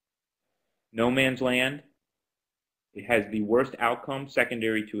palm. No man's land, it has the worst outcome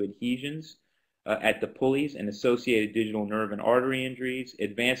secondary to adhesions at the pulleys and associated digital nerve and artery injuries.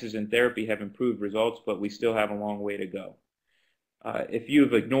 Advances in therapy have improved results, but we still have a long way to go. If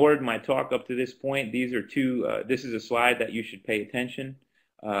you've ignored my talk up to this point, this is a slide that you should pay attention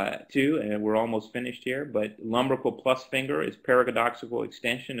to, and we're almost finished here, but lumbrical plus finger is paradoxical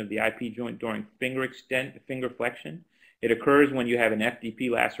extension of the IP joint during finger flexion. It occurs when you have an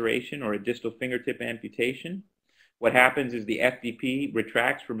FDP laceration or a distal fingertip amputation. What happens is the FDP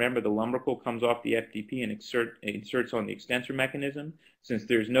retracts. Remember, the lumbrical comes off the FDP and inserts on the extensor mechanism. Since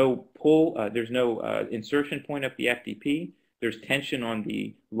there's no insertion point of the FDP, there's tension on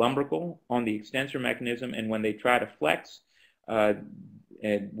the lumbrical, on the extensor mechanism, and when they try to flex,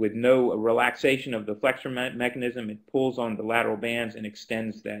 and with no relaxation of the flexor mechanism, it pulls on the lateral bands and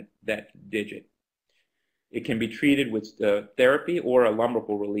extends that digit. It can be treated with therapy or a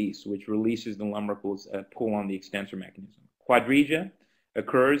lumbrical release, which releases the lumbrical's pull on the extensor mechanism. Quadriga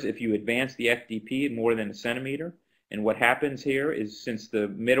occurs if you advance the FDP more than a centimeter. And what happens here is, since the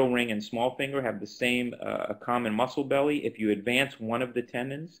middle ring and small finger have the same common muscle belly, if you advance one of the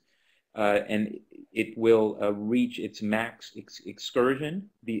tendons, and it will reach its max excursion,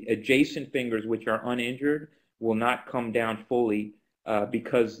 the adjacent fingers, which are uninjured, will not come down fully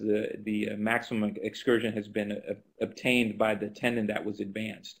because the maximum excursion has been obtained by the tendon that was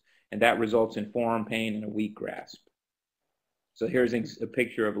advanced, and that results in forearm pain and a weak grasp. So here's a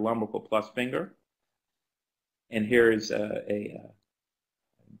picture of a lumbrical plus finger, and here's the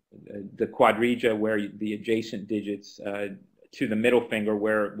quadriga where the adjacent digits to the middle finger,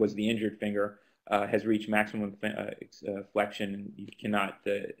 where was the injured finger, has reached maximum flexion, and you cannot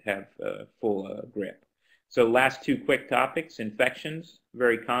have full grip. So last two quick topics: infections,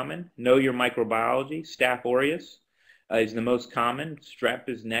 very common. Know your microbiology. Staph aureus is the most common. Strep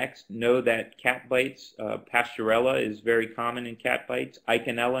is next. Know that cat bites, Pasteurella is very common in cat bites.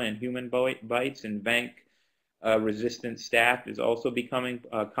 Eikenella in human bites, and Vanc resistant staph is also becoming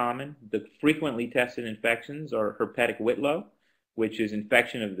common. The frequently tested infections are herpetic whitlow, which is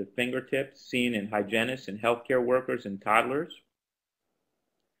infection of the fingertips seen in hygienists and healthcare workers and toddlers.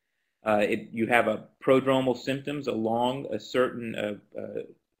 You have a prodromal symptoms along a certain nerve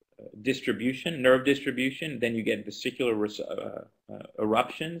distribution. Then you get vesicular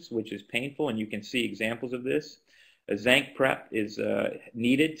eruptions, which is painful, and you can see examples of this. A Zank prep is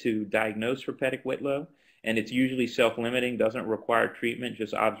needed to diagnose herpetic whitlow, and it's usually self-limiting, doesn't require treatment,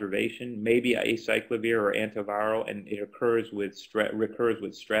 just observation, maybe acyclovir or antiviral, and it recurs with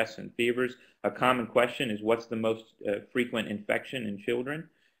stress and fevers. A common question is, what's the most frequent infection in children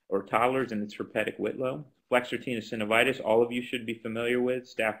or toddlers, and it's herpetic whitlow. Flexor tenosynovitis, all of you should be familiar with.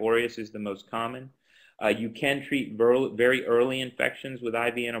 Staph aureus is the most common. You can treat very early infections with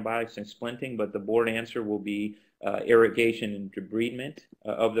IV antibiotics and splinting, but the board answer will be irrigation and debridement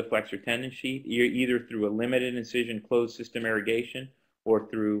of the flexor tendon sheath, either through a limited incision closed system irrigation or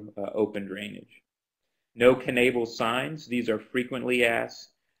through open drainage. No canable signs. These are frequently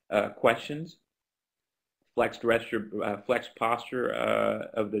asked questions. Flexed posture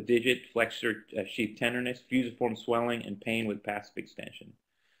of the digit, flexor sheath tenderness, fusiform swelling, and pain with passive extension.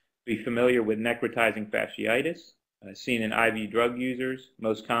 Be familiar with necrotizing fasciitis, seen in IV drug users.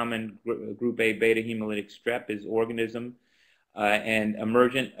 Most common group A beta hemolytic strep is organism, and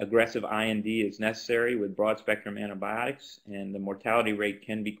emergent aggressive IND is necessary with broad spectrum antibiotics, and the mortality rate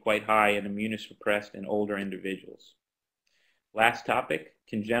can be quite high in immunosuppressed and older individuals. Last topic,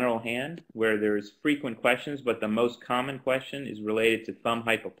 congenital hand, where there's frequent questions, but the most common question is related to thumb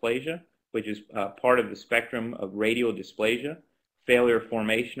hypoplasia, which is part of the spectrum of radial dysplasia, failure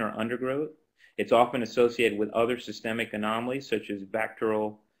formation or undergrowth. It's often associated with other systemic anomalies such as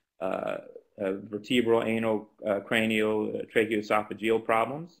bacterial, vertebral, anal, cranial, tracheoesophageal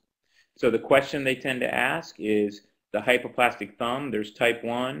problems. So the question they tend to ask is the hypoplastic thumb. There's type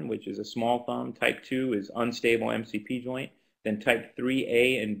 1, which is a small thumb. Type 2 is unstable MCP joint. Then type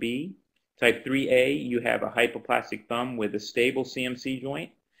 3A and B. Type 3A, you have a hypoplastic thumb with a stable CMC joint.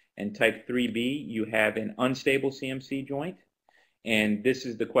 And type 3B, you have an unstable CMC joint. And this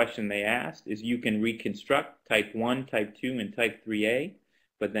is the question they asked, is you can reconstruct type 1, type 2, and type 3A.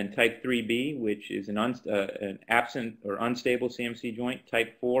 But then type 3B, which is an absent or unstable CMC joint.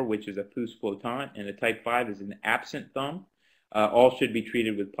 Type 4, which is a pouce flottant. And a type 5 is an absent thumb. All should be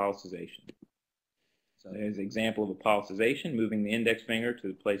treated with policization. So there's an example of a policization, moving the index finger to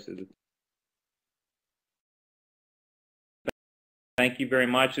the place of the... Thank you very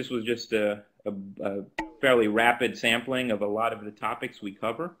much. This was just a fairly rapid sampling of a lot of the topics we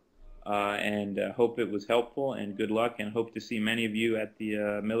cover, and hope it was helpful, and good luck, and hope to see many of you at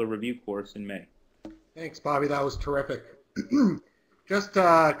the Miller Review course in May. Thanks, Bobby. That was terrific. Just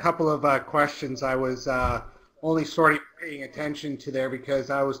a couple of questions I was only sort of paying attention to there,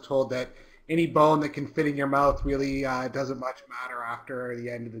 because I was told that any bone that can fit in your mouth really doesn't much matter after the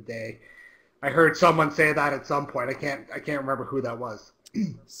end of the day. I heard someone say that at some point. I can't remember who that was.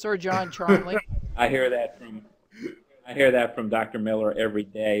 Sir John Charnley. I hear that from Dr. Miller every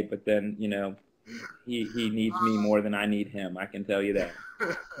day, but then, you know, he needs me more than I need him. I can tell you that.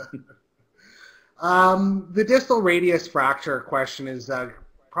 The distal radius fracture question is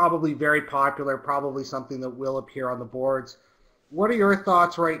probably very popular, probably something that will appear on the boards. What are your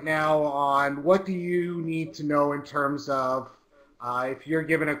thoughts right now on what do you need to know in terms of if you're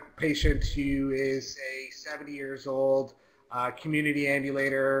given a patient who is, say, 70 years old, community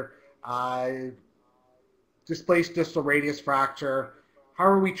ambulator, displaced distal radius fracture, how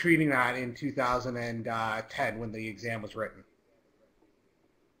are we treating that in 2010 when the exam was written?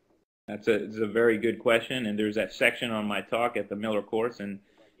 It's a very good question, and there's that section on my talk at the Miller course, and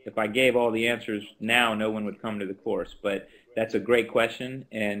if I gave all the answers now, no one would come to the course. But that's a great question,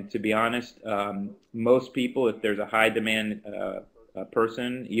 and to be honest, most people, if there's a high demand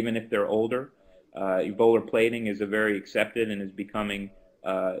person, even if they're older, volar plating is a very accepted and is becoming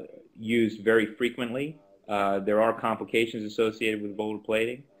used very frequently. There are complications associated with volar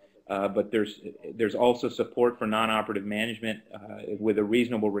plating, but there's also support for non-operative management with a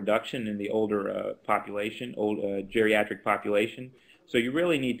reasonable reduction in the older population, geriatric population. So you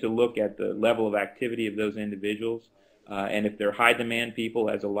really need to look at the level of activity of those individuals, and if they're high demand people,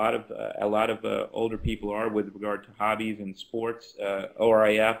 as a lot of older people are with regard to hobbies and sports,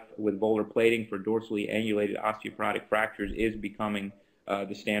 ORIF with volar plating for dorsally angulated osteoporotic fractures is becoming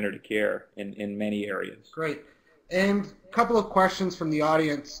the standard of care in many areas. Great. And a couple of questions from the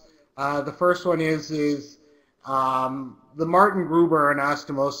audience. The first one is the Martin Gruber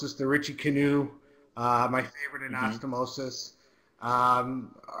anastomosis, the Ritchie canoe, my favorite anastomosis.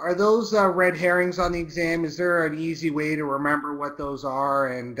 Are those red herrings on the exam? Is there an easy way to remember what those are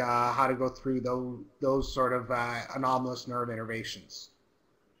and how to go through those sort of anomalous nerve innervations?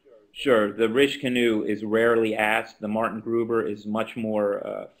 Sure. The Ritchie canoe is rarely asked. The Martin Gruber is much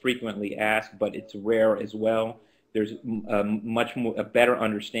more frequently asked, but it's rare as well. There's a better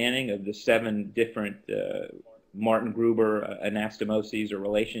understanding of the 7 different Martin Gruber anastomoses or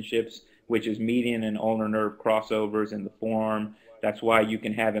relationships, which is median and ulnar nerve crossovers in the forearm, That's why you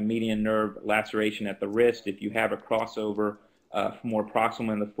can have a median nerve laceration at the wrist if you have a crossover more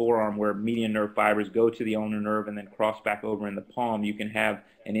proximal in the forearm where median nerve fibers go to the ulnar nerve and then cross back over in the palm. You can have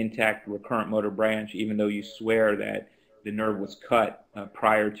an intact recurrent motor branch even though you swear that the nerve was cut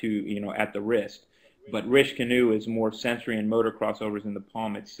prior to, at the wrist. But Rish Canoe is more sensory and motor crossovers in the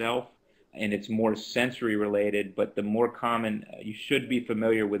palm itself, and it's more sensory related. But the more common, you should be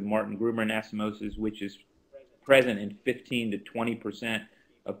familiar with Martin Gruber anastomosis, which is present in 15 to 20%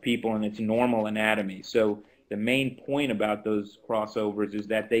 of people in its normal anatomy. So the main point about those crossovers is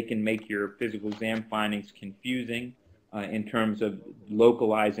that they can make your physical exam findings confusing in terms of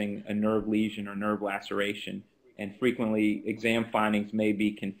localizing a nerve lesion or nerve laceration. And frequently, exam findings may be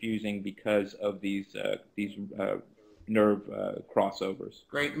confusing because of these nerve crossovers.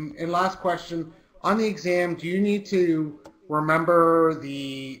 Great. And last question. On the exam, do you need to remember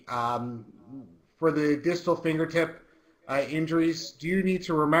the, for the distal fingertip injuries, do you need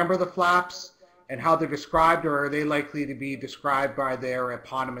to remember the flaps and how they're described, or are they likely to be described by their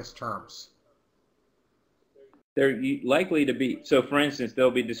eponymous terms? They're likely to be, so for instance,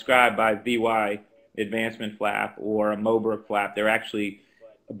 they'll be described by VY advancement flap or a Moberg flap. They're actually,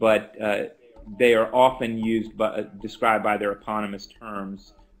 but they are often used, described by their eponymous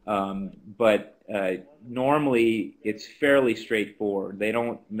terms. But normally it's fairly straightforward. They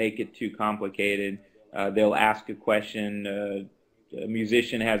don't make it too complicated. They'll ask a question. A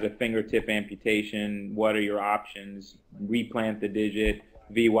musician has a fingertip amputation. What are your options? Replant the digit,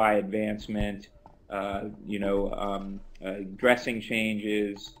 VY advancement, dressing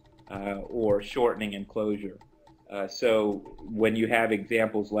changes, or shortening and closure. So when you have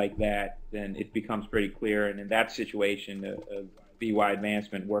examples like that, then it becomes pretty clear. And in that situation, a VY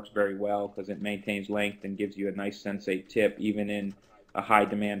advancement works very well because it maintains length and gives you a nice sensate tip, even in a high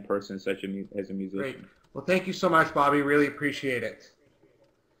demand person such as a musician. Great. Well, thank you so much, Bobby. Really appreciate it.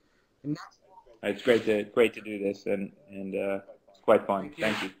 It's great to do this, and it's quite fun.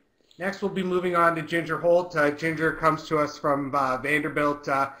 Thank you. Next, we'll be moving on to Ginger Holt. Ginger comes to us from Vanderbilt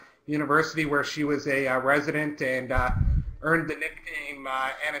University, where she was a resident and earned the nickname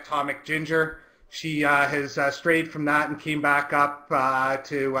Anatomic Ginger. She has strayed from that and came back up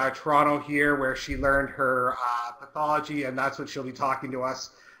to Toronto here, where she learned her pathology, and that's what she'll be talking to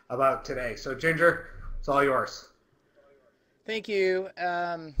us about today. So, Ginger, it's all yours. Thank you.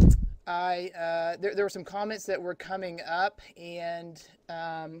 There were some comments that were coming up, and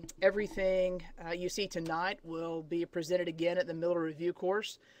everything you see tonight will be presented again at the Miller Review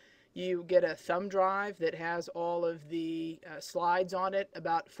course. You get a thumb drive that has all of the slides on it.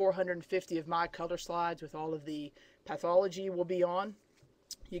 About 450 of my color slides with all of the pathology will be on.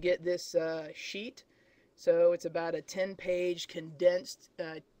 You get this sheet. So it's about a 10-page condensed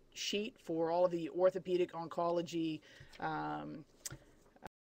sheet for all of the orthopedic oncology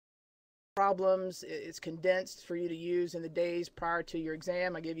problems. It's condensed for you to use in the days prior to your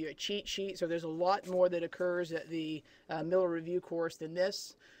exam. I give you a cheat sheet, so there's a lot more that occurs at the Miller Review course than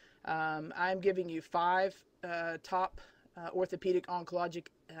this. I'm giving you 5 top orthopedic oncologic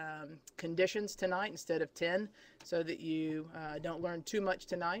conditions tonight instead of 10, so that you don't learn too much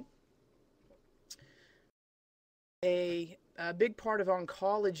tonight. A big part of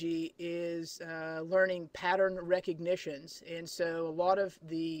oncology is learning pattern recognitions, and so a lot of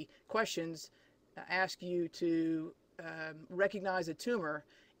the questions ask you to recognize a tumor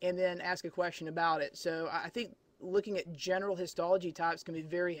and then ask a question about it. So I think looking at general histology types can be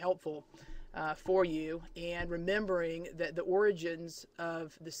very helpful for you, and remembering that the origins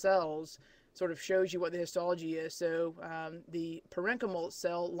of the cells sort of shows you what the histology is. So the parenchymal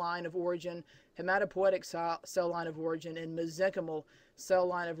cell line of origin, hematopoietic cell line of origin, and mesenchymal cell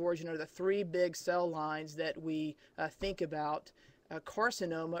line of origin are the 3 big cell lines that we think about.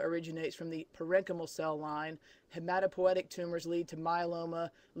 Carcinoma originates from the parenchymal cell line. Hematopoietic tumors lead to myeloma,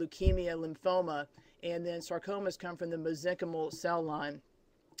 leukemia, lymphoma, and then sarcomas come from the mesenchymal cell line.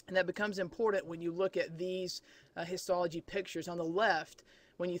 And that becomes important when you look at these histology pictures. On the left,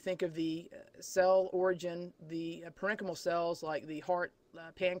 when you think of the cell origin, the parenchymal cells like the heart,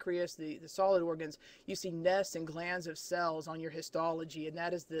 pancreas, the solid organs, you see nests and glands of cells on your histology, and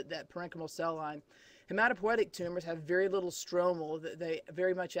that is that parenchymal cell line. Hematopoietic tumors have very little stromal. They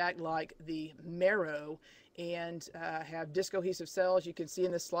very much act like the marrow and have discohesive cells. You can see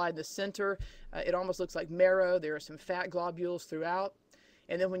in this slide in the center, it almost looks like marrow. There are some fat globules throughout.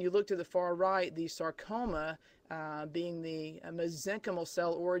 And then when you look to the far right, the sarcoma, being the mesenchymal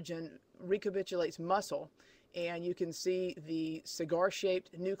cell origin, recapitulates muscle. And you can see the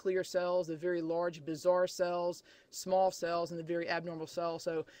cigar-shaped nuclear cells, the very large bizarre cells, small cells, and the very abnormal cells.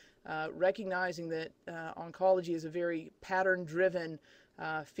 So recognizing that oncology is a very pattern-driven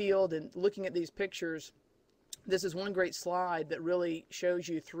field, and looking at these pictures, this is one great slide that really shows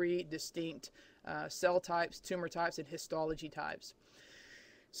you three distinct cell types, tumor types, and histology types.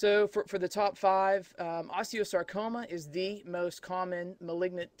 So for the top five, osteosarcoma is the most common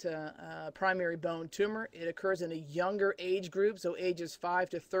malignant primary bone tumor. It occurs in a younger age group, so ages 5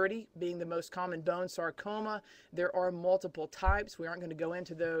 to 30 being the most common bone sarcoma. There are multiple types. We aren't going to go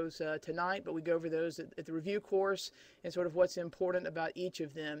into those tonight, but we go over those at the review course and sort of what's important about each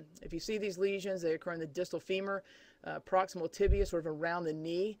of them. If you see these lesions, they occur in the distal femur, proximal tibia, sort of around the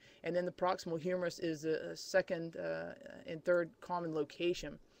knee, and then the proximal humerus is a second and third common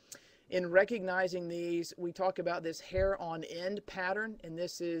location. In recognizing these, we talk about this hair on end pattern, and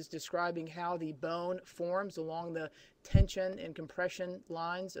this is describing how the bone forms along the tension and compression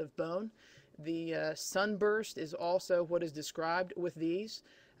lines of bone. The sunburst is also what is described with these.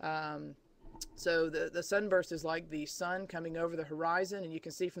 So the sunburst is like the sun coming over the horizon, and you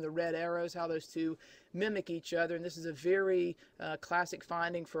can see from the red arrows how those two mimic each other. And this is a very classic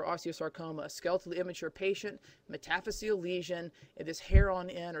finding for osteosarcoma: a skeletally immature patient, metaphyseal lesion, and this hair on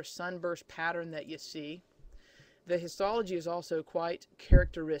end or sunburst pattern that you see. The histology is also quite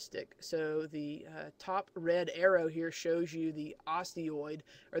characteristic. So the top red arrow here shows you the osteoid,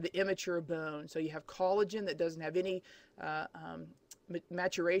 or the immature bone. So you have collagen that doesn't have any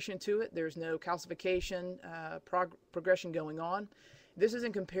maturation to it. There's no calcification progression going on. This is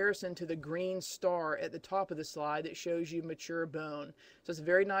in comparison to the green star at the top of the slide that shows you mature bone. So it's a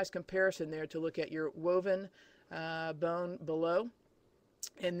very nice comparison there to look at your woven bone below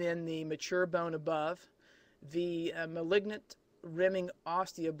and then the mature bone above. The malignant rimming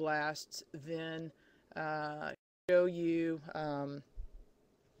osteoblasts then show you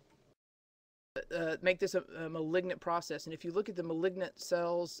make this a malignant process. And if you look at the malignant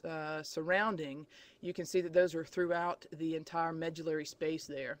cells surrounding, you can see that those are throughout the entire medullary space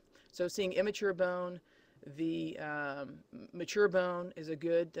there. So seeing immature bone, the mature bone is a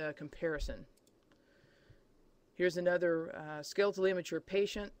good comparison. Here's another skeletally immature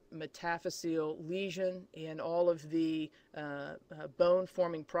patient, metaphyseal lesion, and all of the bone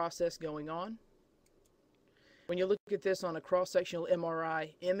forming process going on. When you look at this on a cross-sectional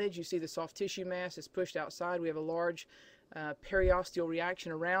MRI image, you see the soft tissue mass is pushed outside. We have a large periosteal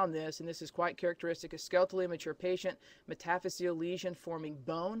reaction around this, and this is quite characteristic. A skeletally immature patient, metaphyseal lesion forming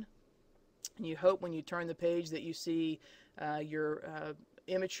bone. And you hope when you turn the page that you see your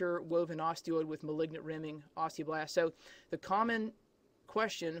immature woven osteoid with malignant rimming osteoblast. So the common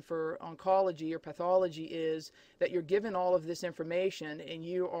question for oncology or pathology is that you're given all of this information and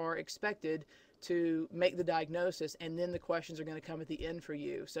you are expected to make the diagnosis, and then the questions are going to come at the end for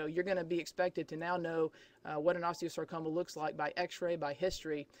you. So you're going to be expected to now know what an osteosarcoma looks like by x-ray, by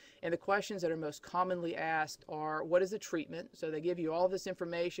history, and the questions that are most commonly asked are, what is the treatment? So they give you all this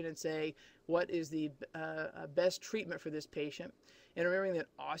information and say, what is the best treatment for this patient? And remembering that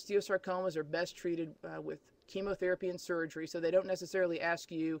osteosarcomas are best treated with chemotherapy and surgery, so they don't necessarily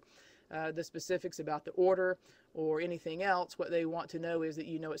ask you the specifics about the order or anything else. What they want to know is that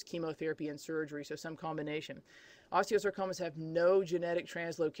you know it's chemotherapy and surgery, so some combination. Osteosarcomas have no genetic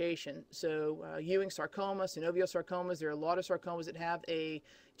translocation. So Ewing sarcoma, synovial sarcomas, there are a lot of sarcomas that have a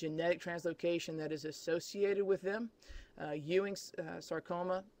genetic translocation that is associated with them. Ewing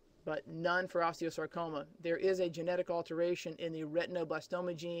sarcoma, but none for osteosarcoma. There is a genetic alteration in the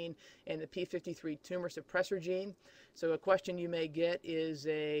retinoblastoma gene and the p53 tumor suppressor gene. So a question you may get is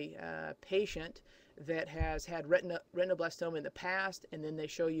a patient that has had retinoblastoma in the past, and then they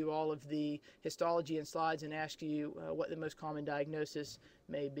show you all of the histology and slides and ask you what the most common diagnosis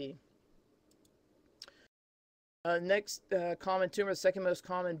may be. Next common tumor, the second most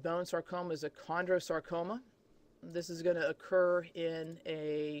common bone sarcoma, is a chondrosarcoma. This is going to occur in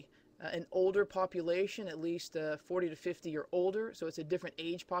an older population, at least 40 to 50 or older, so it's a different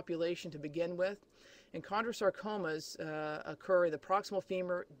age population to begin with. And chondrosarcomas occur in the proximal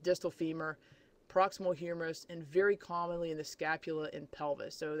femur, distal femur, proximal humerus, and very commonly in the scapula and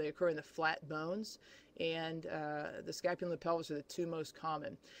pelvis. So they occur in the flat bones, and the scapula and the pelvis are the two most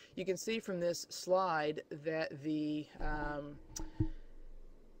common. You can see from this slide that the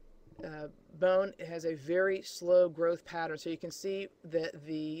bone has a very slow growth pattern. So you can see that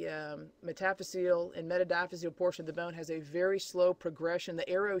the metaphyseal and metadiphyseal portion of the bone has a very slow progression. The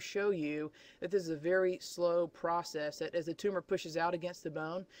arrows show you that this is a very slow process, that as the tumor pushes out against the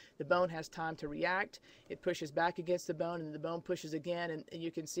bone has time to react. It pushes back against the bone, and the bone pushes again, and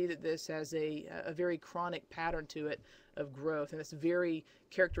you can see that this has a very chronic pattern to it of growth, and that's very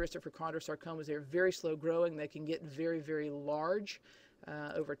characteristic for chondrosarcomas. They're very slow growing. They can get very, very large.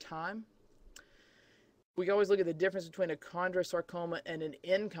 over time. We always look at the difference between a chondrosarcoma and an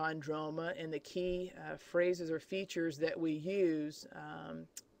enchondroma, and the key phrases or features that we use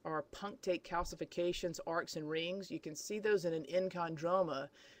are punctate calcifications, arcs, and rings. You can see those in an enchondroma.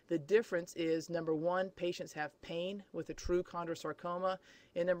 The difference is, number one, patients have pain with a true chondrosarcoma,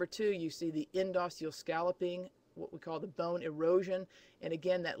 and number two, you see the endosteal scalloping, what we call the bone erosion, and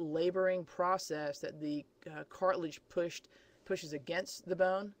again, that laboring process that the cartilage pushes against the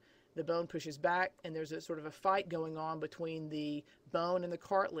bone pushes back, and there's a sort of a fight going on between the bone and the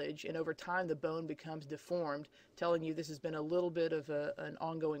cartilage, and over time the bone becomes deformed, telling you this has been a little bit of an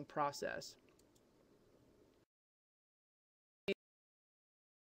ongoing process.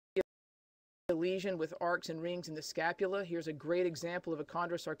 A lesion with arcs and rings in the scapula. Here's a great example of a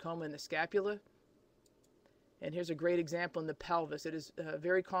chondrosarcoma in the scapula. And here's a great example in the pelvis. It is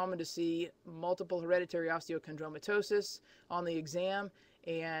very common to see multiple hereditary osteochondromatosis on the exam,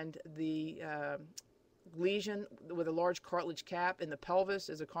 and the lesion with a large cartilage cap in the pelvis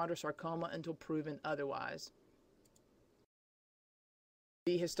is a chondrosarcoma until proven otherwise.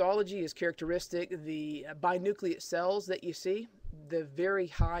 The histology is characteristic. The binucleate cells that you see, the very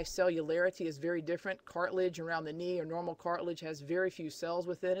high cellularity is very different. Cartilage around the knee or normal cartilage has very few cells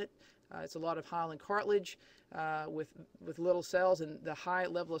within it. It's a lot of hyaline cartilage with little cells, and the high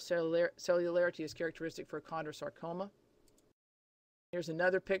level of cellularity is characteristic for a chondrosarcoma. Here's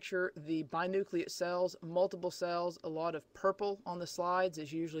another picture. The binucleate cells, multiple cells, a lot of purple on the slides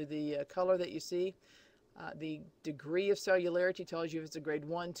is usually the color that you see. The degree of cellularity tells you if it's a grade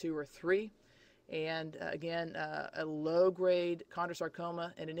 1, 2, or 3. And again, a low-grade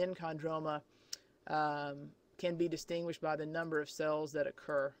chondrosarcoma and an enchondroma can be distinguished by the number of cells that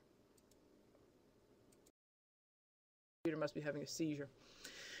occur. The computer must be having a seizure.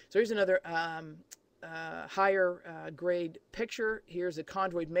 So here's another higher grade picture. Here's a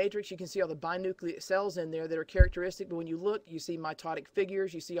chondroid matrix. You can see all the binucleate cells in there that are characteristic, but when you look, you see mitotic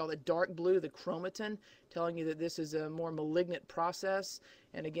figures. You see all the dark blue, the chromatin, telling you that this is a more malignant process.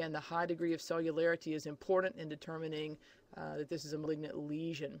 And again, the high degree of cellularity is important in determining that this is a malignant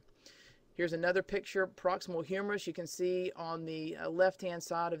lesion. Here's another picture, proximal humerus. You can see on the left-hand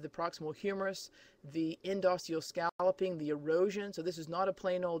side of the proximal humerus the endosteal scalloping, the erosion. So this is not a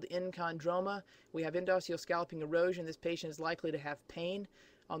plain old enchondroma. We have endosteal scalloping erosion. This patient is likely to have pain.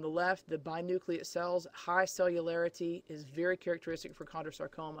 On the left, the binucleate cells, high cellularity is very characteristic for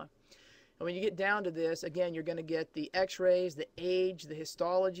chondrosarcoma. And when you get down to this, again, you're going to get the x-rays, the age, the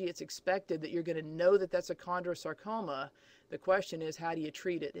histology. It's expected that you're going to know that that's a chondrosarcoma. The question is, how do you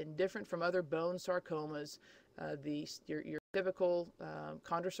treat it? And different from other bone sarcomas, your typical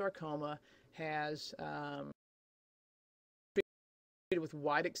chondrosarcoma has treated with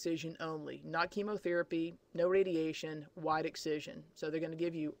wide excision only, not chemotherapy, no radiation, wide excision. So they're going to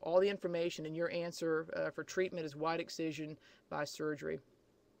give you all the information, and your answer for treatment is wide excision by surgery.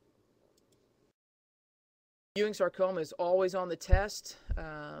 Ewing sarcoma is always on the test,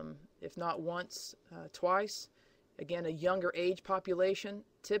 if not once, twice. Again, a younger age population,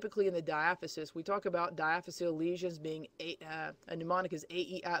 typically in the diaphysis. We talk about diaphyseal lesions being a mnemonic is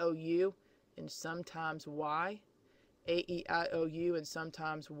A-E-I-O-U and sometimes Y. A-E-I-O-U and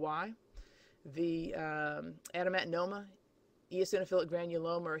sometimes Y. The adenomyoma, eosinophilic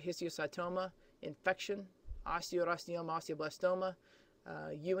granuloma or histiocytoma, infection, osteosteoma, osteoblastoma,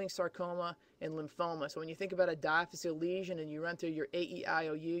 Ewing sarcoma, and lymphoma. So when you think about a diaphyseal lesion and you run through your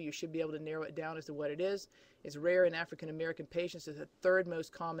AEIOU, you should be able to narrow it down as to what it is. It's rare in African American patients. It's the third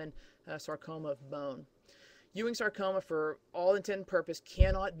most common sarcoma of bone. Ewing sarcoma, for all intent and purpose,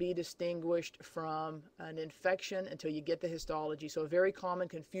 cannot be distinguished from an infection until you get the histology. So a very common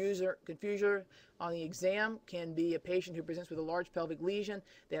confuser on the exam can be a patient who presents with a large pelvic lesion.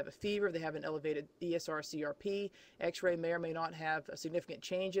 They have a fever, they have an elevated ESR-CRP, x-ray may or may not have significant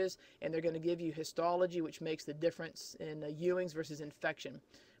changes, and they're going to give you histology, which makes the difference in Ewing's versus infection.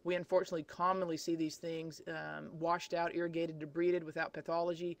 We unfortunately commonly see these things washed out, irrigated, debrided without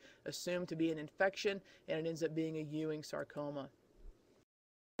pathology, assumed to be an infection, and it ends up being a Ewing sarcoma.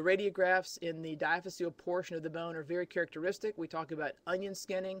 The radiographs in the diaphyseal portion of the bone are very characteristic. We talk about onion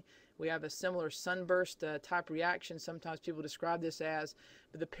skinning. We have a similar sunburst type reaction. Sometimes people describe this as,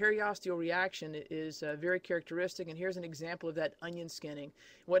 but the periosteal reaction is very characteristic, and here's an example of that onion skinning.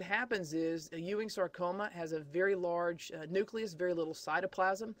 What happens is a Ewing sarcoma has a very large nucleus, very little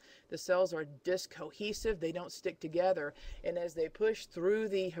cytoplasm. The cells are discohesive, they don't stick together, and as they push through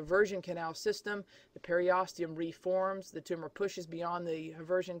the Haversian canal system, the periosteum reforms, the tumor pushes beyond the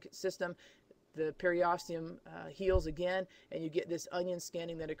Haversian system, the periosteum heals again, and you get this onion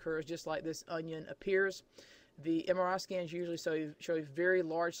scanning that occurs just like this onion appears. The MRI scans usually show a very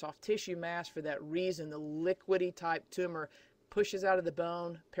large soft tissue mass. For that reason, the liquidy type tumor pushes out of the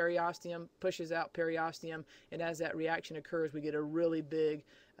bone, periosteum, pushes out periosteum, and as that reaction occurs, we get a really big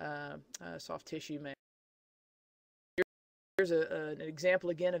soft tissue mass. Here's an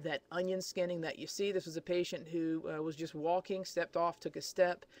example again of that onion skinning that you see. This was a patient who was just walking, stepped off, took a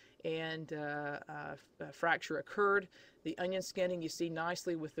step, and a fracture occurred. The onion skinning you see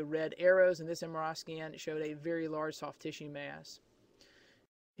nicely with the red arrows, and this MRI scan showed a very large soft tissue mass.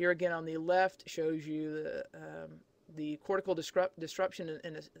 Here again on the left shows you the cortical disruption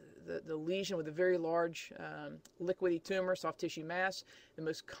and the lesion with a very large liquidy tumor, soft tissue mass. The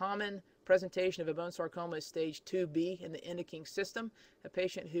most common presentation of a bone sarcoma is stage 2B in the Inderking system, a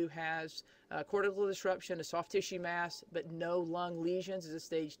patient who has cortical disruption, a soft tissue mass, but no lung lesions is a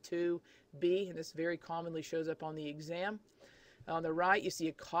stage 2B, and this very commonly shows up on the exam. On the right, you see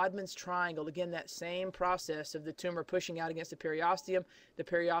a Codman's triangle. Again, that same process of the tumor pushing out against the periosteum. The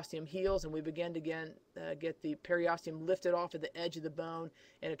periosteum heals, and we begin to get the periosteum lifted off at the edge of the bone,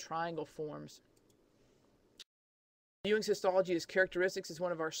 and a triangle forms. Ewing's histology is characteristics is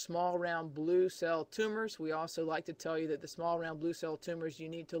one of our small round blue cell tumors. We also like to tell you that the small round blue cell tumors you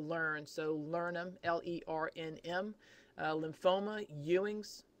need to learn. So learn them, L-E-R-N-M. Lymphoma,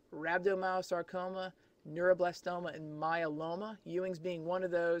 Ewing's, rhabdomyosarcoma, neuroblastoma, and myeloma. Ewing's being one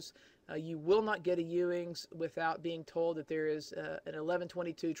of those. You will not get a Ewing's without being told that there is an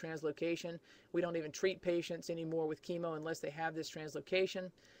 1122 translocation. We don't even treat patients anymore with chemo unless they have this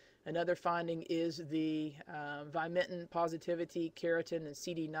translocation. Another finding is the vimentin positivity, keratin, and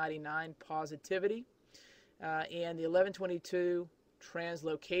CD99 positivity. And the 1122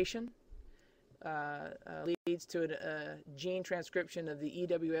 translocation leads to a gene transcription of the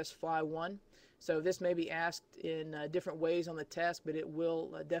EWS-FLI1. So this may be asked in different ways on the test, but it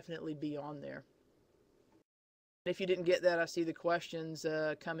will definitely be on there. If you didn't get that, I see the questions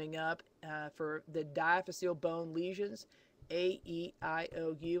coming up for the diaphyseal bone lesions, A, E, I,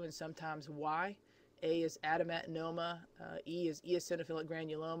 O, U, and sometimes Y. A is adamantinoma, E is eosinophilic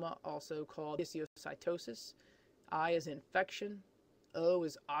granuloma, also called histiocytosis. I is infection, O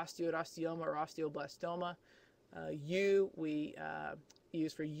is osteoid-osteoma or osteoblastoma. U we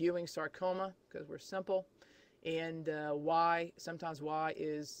use for Ewing sarcoma because we're simple, and Y, sometimes Y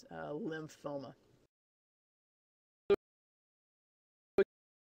is lymphoma.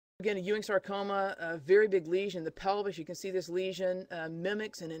 Again, a Ewing sarcoma, a very big lesion in the pelvis. You can see this lesion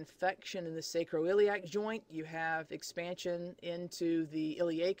mimics an infection in the sacroiliac joint. You have expansion into the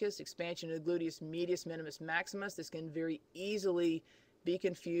iliacus, expansion of the gluteus medius minimus maximus. This can very easily be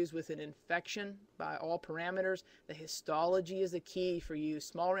confused with an infection by all parameters. The histology is the key for you.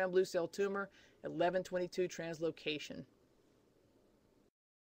 Small round blue cell tumor, 1122 translocation.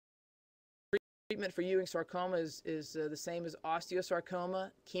 Treatment for Ewing sarcoma is the same as osteosarcoma,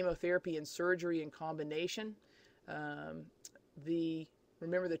 chemotherapy and surgery in combination.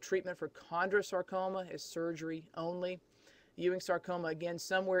 Remember the treatment for chondrosarcoma is surgery only. Ewing sarcoma, again,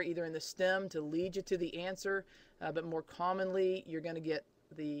 somewhere either in the stem to lead you to the answer, but more commonly you're going to get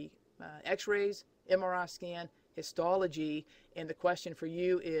the x-rays, MRI scan, histology, and the question for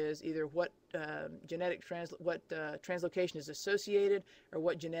you is either what translocation is associated or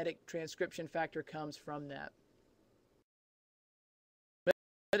what genetic transcription factor comes from that.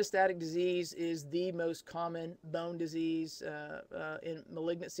 Metastatic disease is the most common bone disease in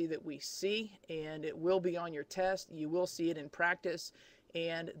malignancy that we see, and it will be on your test. You will see it in practice,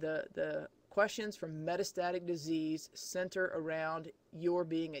 and the questions from metastatic disease center around your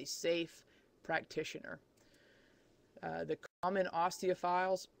being a safe practitioner. The common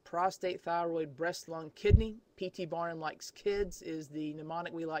osteophiles, prostate, thyroid, breast, lung, kidney. P.T. Barnum likes kids is the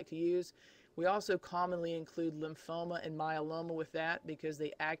mnemonic we like to use. We also commonly include lymphoma and myeloma with that because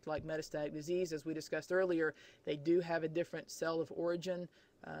they act like metastatic disease. As we discussed earlier, they do have a different cell of origin,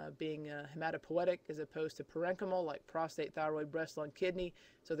 being hematopoietic as opposed to parenchymal like prostate, thyroid, breast, lung, kidney,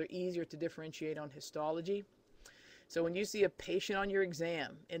 so they're easier to differentiate on histology. So when you see a patient on your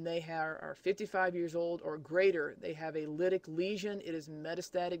exam and they are 55 years old or greater, they have a lytic lesion, it is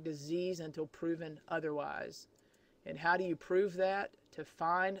metastatic disease until proven otherwise. And how do you prove that? To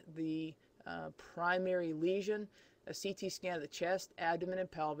find the primary lesion, a CT scan of the chest, abdomen,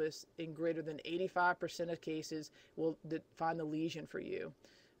 and pelvis in greater than 85% of cases will find the lesion for you.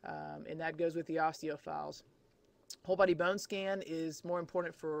 And that goes with the osteophiles. Whole body bone scan is more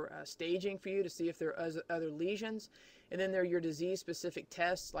important for staging for you to see if there are other lesions. And then there are your disease-specific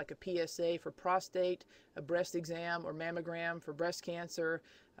tests like a PSA for prostate, a breast exam or mammogram for breast cancer,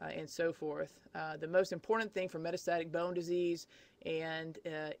 and so forth. The most important thing for metastatic bone disease, and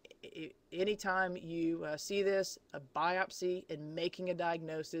anytime you see this, a biopsy and making a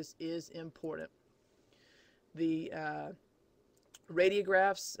diagnosis is important. The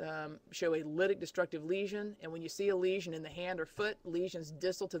radiographs show a lytic destructive lesion, and when you see a lesion in the hand or foot, lesions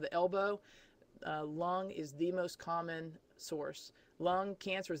distal to the elbow, lung is the most common source. Lung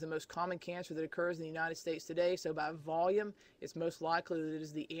cancer is the most common cancer that occurs in the United States today, so by volume, it's most likely that it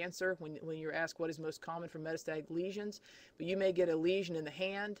is the answer when you're asked what is most common for metastatic lesions. But you may get a lesion in the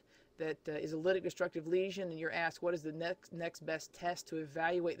hand that is a lytic destructive lesion, and you're asked what is the next best test to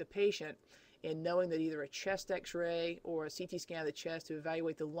evaluate the patient, and knowing that either a chest x-ray or a CT scan of the chest to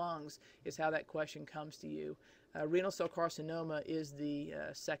evaluate the lungs is how that question comes to you. Renal cell carcinoma is the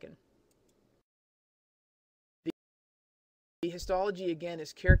second. The histology, again,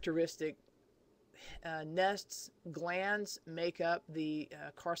 is characteristic. Nests, glands make up the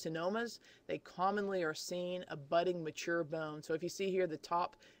carcinomas. They commonly are seen abutting mature bone. So if you see here, the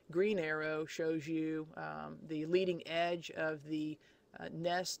top green arrow shows you the leading edge of the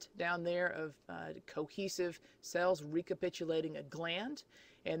nest down there of cohesive cells recapitulating a gland,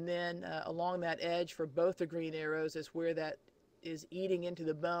 and then along that edge for both the green arrows is where that is eating into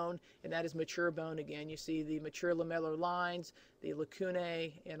the bone, and that is mature bone again. You see the mature lamellar lines, the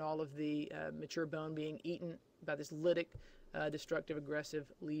lacunae, and all of the mature bone being eaten by this lytic destructive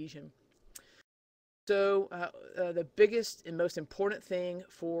aggressive lesion. So the biggest and most important thing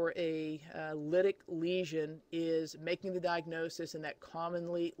for a lytic lesion is making the diagnosis, and that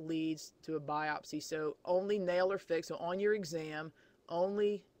commonly leads to a biopsy. So only nail or fix, so on your exam,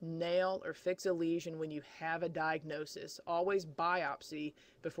 only nail or fix a lesion when you have a diagnosis. Always biopsy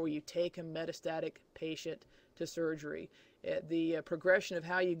before you take a metastatic patient to surgery. The progression of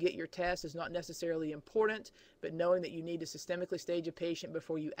how you get your test is not necessarily important, but knowing that you need to systemically stage a patient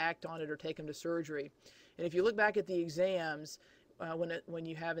before you act on it or take them to surgery. And if you look back at the exams, when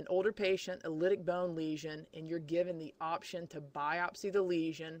you have an older patient, a lytic bone lesion, and you're given the option to biopsy the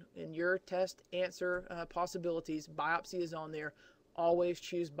lesion, in your test answer possibilities, biopsy is on there. Always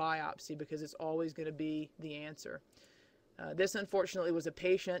choose biopsy because it's always going to be the answer. This unfortunately was a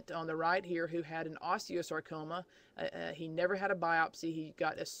patient on the right here who had an osteosarcoma. He never had a biopsy. He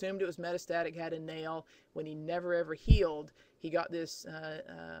got assumed it was metastatic, had a nail. When he never ever healed, he got this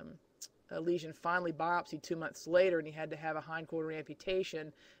lesion finally biopsied 2 months later, and he had to have a hindquarter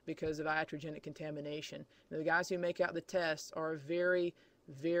amputation because of iatrogenic contamination. Now, the guys who make out the tests are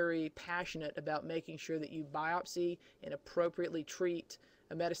very passionate about making sure that you biopsy and appropriately treat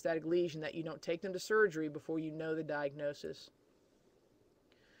a metastatic lesion, that you don't take them to surgery before you know the diagnosis.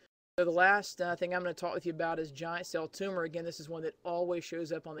 So the last thing I'm going to talk with you about is giant cell tumor. Again, this is one that always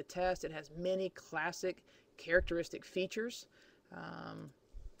shows up on the test. It has many classic characteristic features.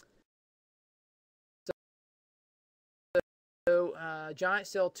 Giant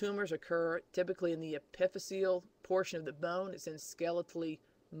cell tumors occur typically in the epiphyseal portion of the bone. It's in skeletally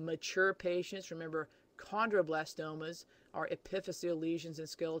mature patients. Remember, chondroblastomas are epiphyseal lesions in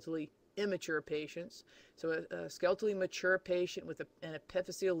skeletally immature patients. So a skeletally mature patient with an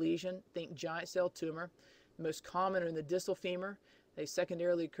epiphyseal lesion, think giant cell tumor. The most common are in the distal femur. They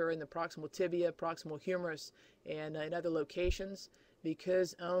secondarily occur in the proximal tibia, proximal humerus, and in other locations.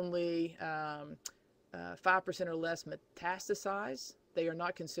 Because only 5% or less metastasize, they are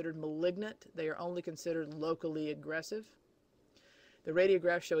not considered malignant. They are only considered locally aggressive. The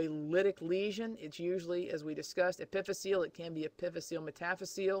radiographs show a lytic lesion. It's usually, as we discussed, epiphyseal. It can be epiphyseal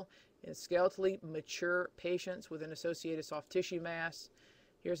metaphyseal in skeletally mature patients with an associated soft tissue mass.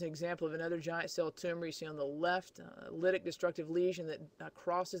 Here's an example of another giant cell tumor. You see on the left, a lytic destructive lesion that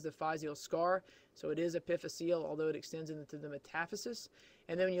crosses the physeal scar. So it is epiphyseal, although it extends into the metaphysis.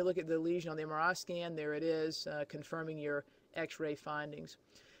 And then when you look at the lesion on the MRI scan, there it is, confirming your X-ray findings.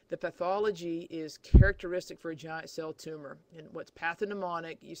 The pathology is characteristic for a giant cell tumor. And what's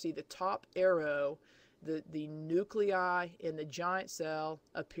pathognomonic, you see the top arrow, the nuclei in the giant cell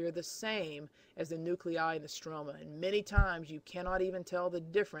appear the same as the nuclei in the stroma. And many times you cannot even tell the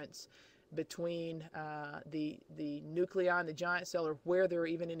difference between the nuclei in the giant cell, or where there are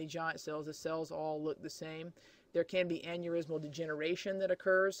even any giant cells. The cells all look the same. There can be aneurysmal degeneration that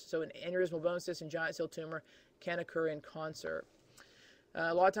occurs. So an aneurysmal bone cyst and giant cell tumor can occur in concert.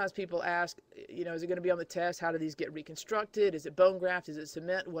 A lot of times people ask, is it going to be on the test? How do these get reconstructed? Is it bone graft? Is it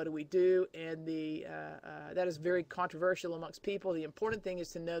cement? What do we do? And that is very controversial amongst people. The important thing is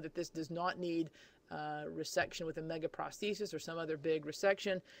to know that this does not need resection with a megaprosthesis or some other big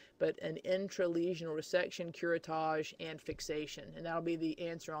resection, but an intralesional resection, curettage, and fixation. And that'll be the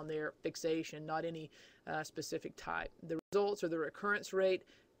answer on their fixation, not any specific type. The results or the recurrence rate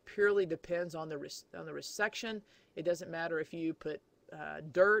purely depends on the resection. It doesn't matter if you put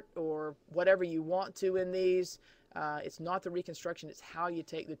dirt or whatever you want to in these. It's not the reconstruction, it's how you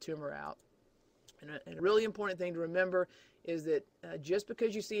take the tumor out. And a really important thing to remember is that just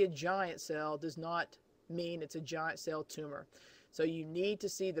because you see a giant cell does not mean it's a giant cell tumor. So you need to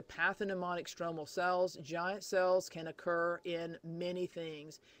see the pathognomonic stromal cells. Giant cells can occur in many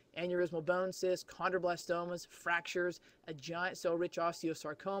things: aneurysmal bone cysts, chondroblastomas, fractures, a giant cell rich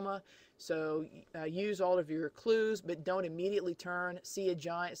osteosarcoma. So use all of your clues, but don't immediately see a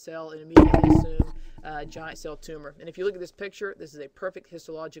giant cell and immediately assume a giant cell tumor. And if you look at this picture, this is a perfect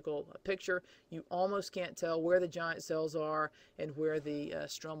histological picture. You almost can't tell where the giant cells are and where the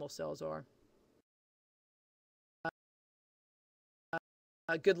stromal cells are.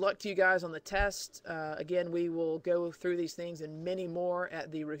 Good luck to you guys on the test. Again, we will go through these things and many more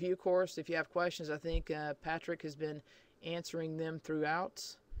at the review course. If you have questions, I think Patrick has been answering them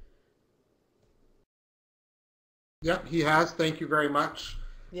throughout. Yep, he has. Thank you very much.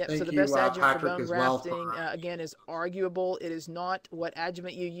 Yep, Thank so the you, best adjuvant Patrick, for bone as well grafting, again, is arguable. It is not what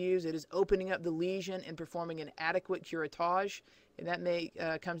adjuvant you use. It is opening up the lesion and performing an adequate curettage. And that may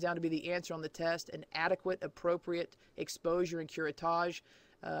comes down to be the answer on the test: an adequate, appropriate exposure and curettage.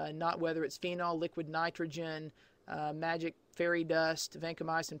 Not whether it's phenol, liquid nitrogen, magic fairy dust,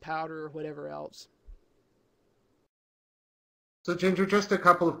 vancomycin powder, or whatever else. So, Ginger, just a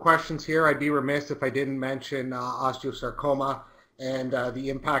couple of questions here. I'd be remiss if I didn't mention osteosarcoma and the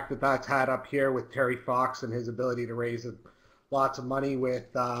impact that that's had up here with Terry Fox and his ability to raise lots of money with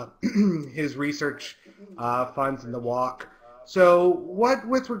his research funds in the walk. So what,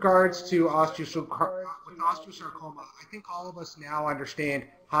 with regards to osteosarcoma, I think all of us now understand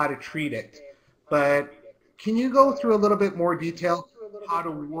how to treat it. But can you go through a little bit more detail how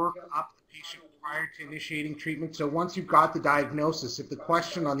to work up the patient prior to initiating treatment? So once you've got the diagnosis, if the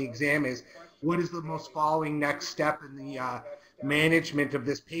question on the exam is, what is the most following next step in the management of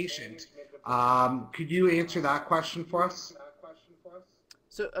this patient? Could you answer that question for us?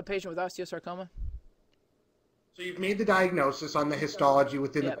 So a patient with osteosarcoma? So you've made the diagnosis on the histology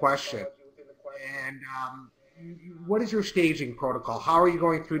within the question. And what is your staging protocol? How are you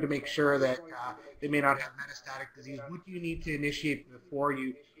going through to make sure that they may not have metastatic disease? What do you need to initiate before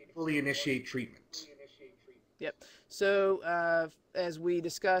you fully initiate treatment? Yep. So as we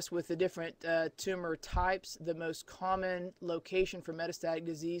discussed with the different tumor types, the most common location for metastatic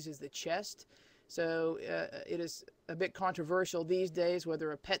disease is the chest. So it is a bit controversial these days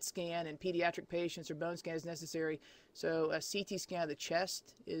whether a PET scan in pediatric patients or bone scan is necessary. So a CT scan of the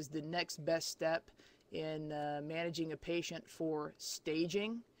chest is the next best step in managing a patient for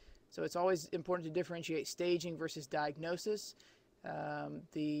staging. So it's always important to differentiate staging versus diagnosis.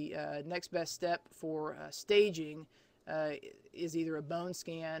 The next best step for staging is either a bone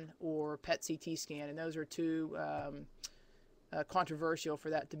scan or PET CT scan, and those are two controversial for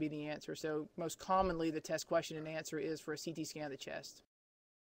that to be the answer. So most commonly the test question and answer is for a CT scan of the chest.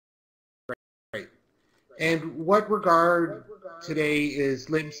 Great. And what regard today is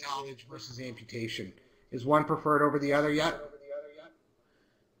limb salvage versus amputation? Is one preferred over the other yet?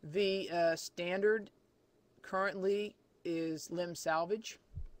 The standard currently is limb salvage.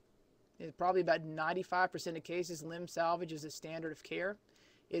 It's probably about 95% of cases limb salvage is a standard of care.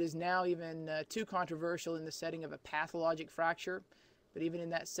 It is now even too controversial in the setting of a pathologic fracture, but even in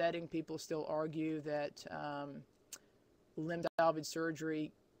that setting, people still argue that limb salvage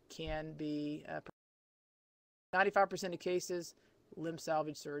surgery can be 95% of cases limb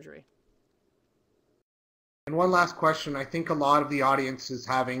salvage surgery. And one last question. I think a lot of the audience is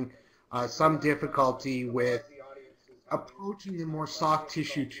having some difficulty with approaching the more soft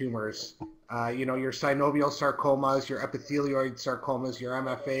tissue tumors. Your synovial sarcomas, your epithelioid sarcomas, your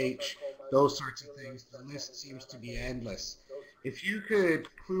MFH, those sorts of things. The list seems to be endless. If you could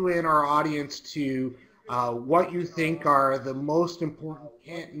clue in our audience to what you think are the most important,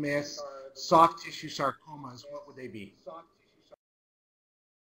 can't miss soft tissue sarcomas, what would they be?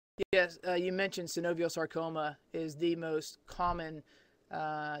 Yes, you mentioned synovial sarcoma is the most common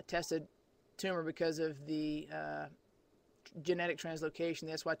tested tumor because of the genetic translocation,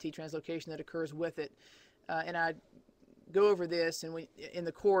 the SYT translocation that occurs with it. And I go over this, and in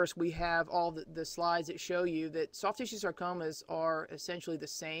the course we have all the slides that show you that soft tissue sarcomas are essentially the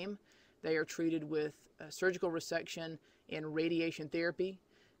same. They are treated with surgical resection and radiation therapy.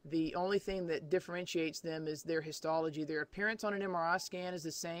 The only thing that differentiates them is their histology. Their appearance on an MRI scan is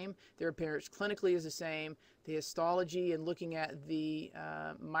the same. Their appearance clinically is the same. The histology and looking at the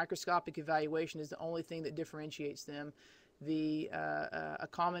microscopic evaluation is the only thing that differentiates them. A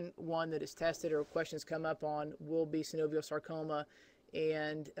common one that is tested or questions come up on will be synovial sarcoma.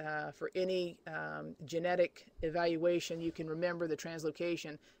 And for any genetic evaluation, you can remember the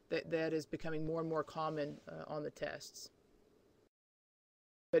translocation that is becoming more and more common on the tests.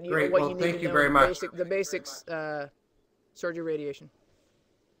 But Great. what Well, you need thank to you know very much. the basics, surgery, radiation.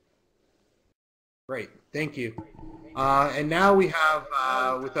 Great. Thank you. And now we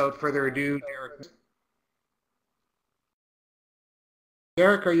have, without further ado, Derek.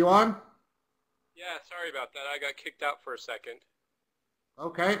 Derek, are you on? Yeah, sorry about that. I got kicked out for a second.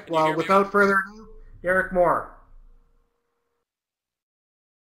 Okay. Can you Well, hear me? without further ado, Derek Moore.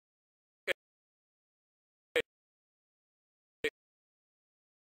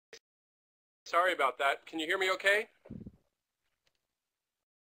 Sorry about that. Can you hear me okay?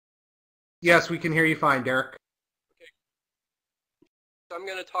 Yes, we can hear you fine, Derek. So I'm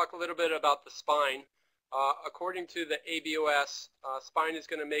going to talk a little bit about the spine. According to the ABOS, spine is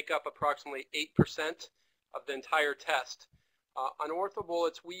going to make up approximately 8% of the entire test. On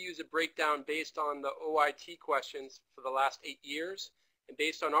Orthobullets, we use a breakdown based on the OIT questions for the last 8 years. And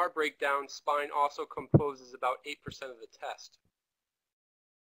based on our breakdown, spine also composes about 8% of the test.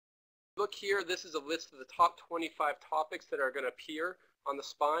 Look here, this is a list of the top 25 topics that are going to appear on the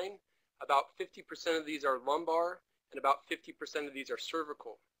spine. About 50% of these are lumbar, and about 50% of these are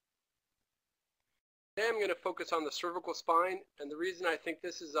cervical. Today I'm going to focus on the cervical spine, and the reason I think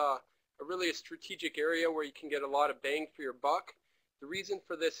this is really a strategic area where you can get a lot of bang for your buck. The reason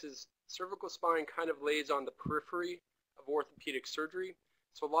for this is cervical spine kind of lays on the periphery of orthopedic surgery,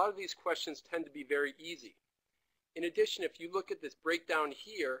 so a lot of these questions tend to be very easy. In addition, if you look at this breakdown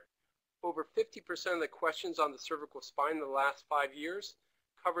here, over 50% of the questions on the cervical spine in the last 5 years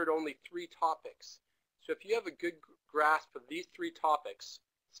covered only 3 topics. So if you have a good grasp of these 3 topics,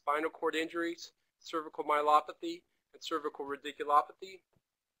 spinal cord injuries, cervical myelopathy, and cervical radiculopathy,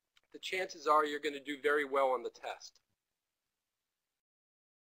 the chances are you're going to do very well on the test.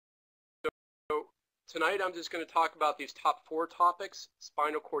 So tonight I'm just going to talk about these top 4 topics: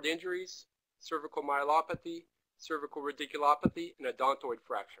 spinal cord injuries, cervical myelopathy, cervical radiculopathy, and odontoid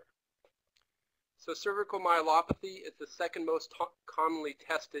fracture. So cervical myelopathy is the second most commonly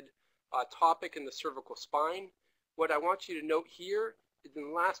tested topic in the cervical spine. What I want you to note here is in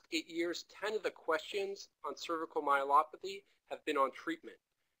the last 8 years, 10 of the questions on cervical myelopathy have been on treatment.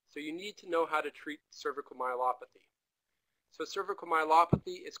 So you need to know how to treat cervical myelopathy. So cervical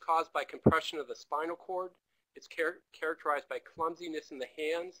myelopathy is caused by compression of the spinal cord. It's characterized by clumsiness in the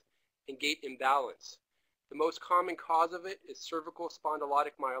hands and gait imbalance. The most common cause of it is cervical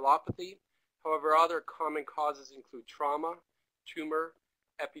spondylotic myelopathy. However, other common causes include trauma, tumor,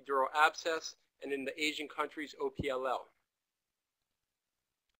 epidural abscess, and in the Asian countries, OPLL.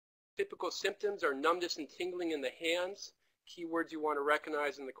 Typical symptoms are numbness and tingling in the hands. Keywords you want to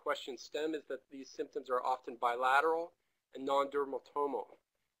recognize in the question stem is that these symptoms are often bilateral and non-dermatomal.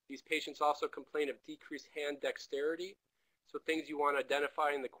 These patients also complain of decreased hand dexterity. So things you want to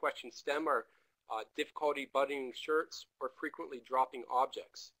identify in the question stem are difficulty buttoning shirts or frequently dropping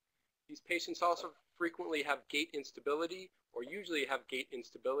objects. These patients also frequently have gait instability, or usually have gait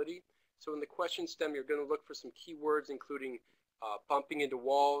instability. So in the question stem, you're going to look for some keywords including bumping into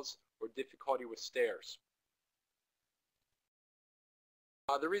walls or difficulty with stairs.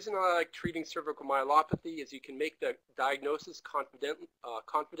 The reason I like treating cervical myelopathy is you can make the diagnosis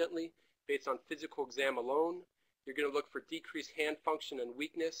confidently based on physical exam alone. You're going to look for decreased hand function and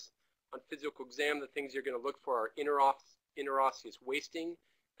weakness. On physical exam, the things you're going to look for are interosseous wasting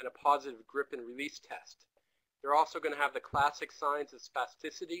and a positive grip and release test. They're also going to have the classic signs of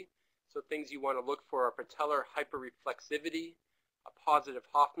spasticity. So things you want to look for are patellar hyperreflexivity, a positive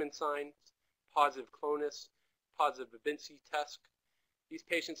Hoffman sign, positive clonus, positive Babinski test. These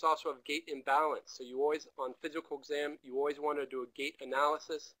patients also have gait imbalance. So you always, on physical exam, you always want to do a gait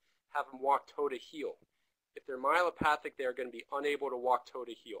analysis, have them walk toe to heel. If they're myelopathic, they're going to be unable to walk toe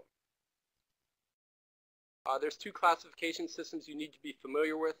to heel. There's 2 classification systems you need to be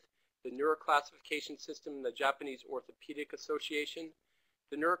familiar with: the neuroclassification system and the Japanese Orthopedic Association.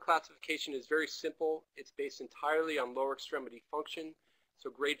 The neuroclassification is very simple. It's based entirely on lower extremity function. So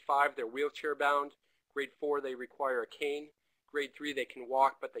grade 5, they're wheelchair bound. Grade 4, they require a cane. Grade 3, they can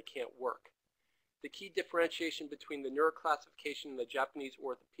walk, but they can't work. The key differentiation between the neuroclassification and the Japanese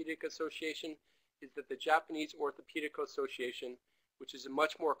Orthopedic Association is that the Japanese Orthopedic Association, which is a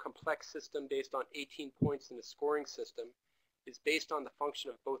much more complex system based on 18 points in a scoring system, is based on the function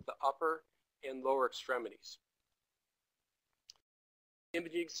of both the upper and lower extremities.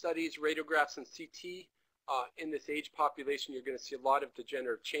 Imaging studies, radiographs, and CT, in this age population, you're going to see a lot of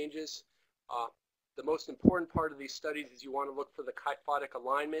degenerative changes. The most important part of these studies is you want to look for the kyphotic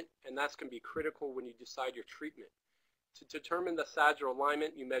alignment, and that's going to be critical when you decide your treatment. To determine the sagittal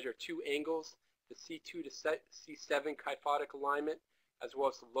alignment, you measure two angles, the C2 to C7 kyphotic alignment, as well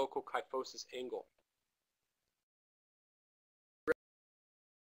as the local kyphosis angle.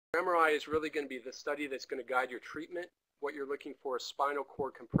 MRI is really going to be the study that's going to guide your treatment. What you're looking for is spinal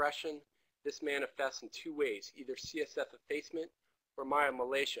cord compression. This manifests in two ways, either CSF effacement or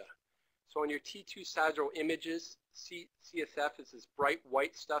myomalacia. So on your T2 sagittal images, CSF is this bright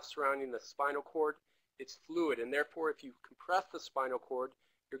white stuff surrounding the spinal cord. It's fluid, and therefore if you compress the spinal cord,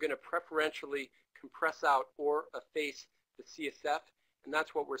 you're going to preferentially compress out or efface the CSF, and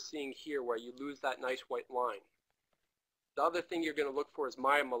that's what we're seeing here, where you lose that nice white line. The other thing you're going to look for is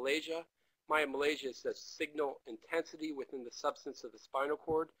myomalacia. Myomalacia is the signal intensity within the substance of the spinal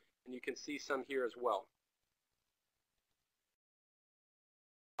cord, and you can see some here as well.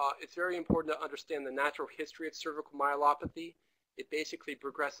 It's very important to understand the natural history of cervical myelopathy. It basically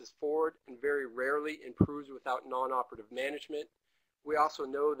progresses forward and very rarely improves without non-operative management. We also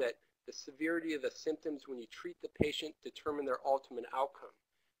know that the severity of the symptoms when you treat the patient determine their ultimate outcome.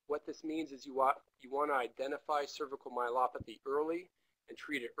 What this means is you want to identify cervical myelopathy early and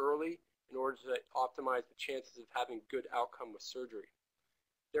treat it early in order to optimize the chances of having good outcome with surgery.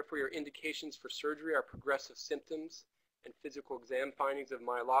 Therefore, your indications for surgery are progressive symptoms and physical exam findings of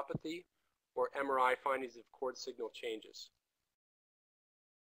myelopathy, or MRI findings of cord signal changes.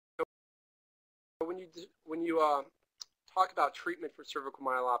 So when you talk about treatment for cervical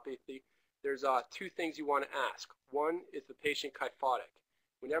myelopathy, there's two things you want to ask. One, is the patient kyphotic?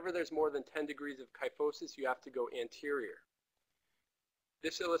 Whenever there's more than 10 degrees of kyphosis, you have to go anterior.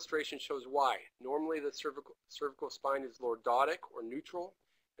 This illustration shows why. Normally the cervical spine is lordotic or neutral,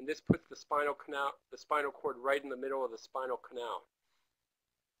 and this puts the spinal cord right in the middle of the spinal canal.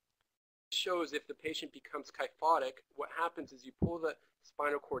 This shows if the patient becomes kyphotic, what happens is you pull the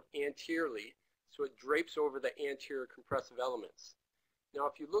spinal cord anteriorly, so it drapes over the anterior compressive elements. Now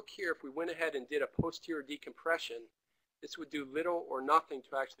if you look here, if we went ahead and did a posterior decompression, this would do little or nothing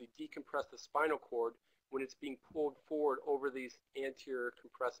to actually decompress the spinal cord when it's being pulled forward over these anterior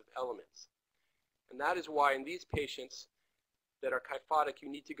compressive elements. And that is why in these patients that are kyphotic, you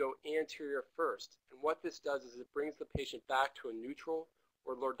need to go anterior first. And what this does is it brings the patient back to a neutral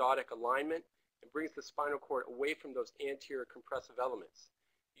or lordotic alignment and brings the spinal cord away from those anterior compressive elements.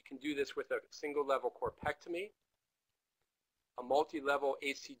 You can do this with a single level corpectomy, a multi-level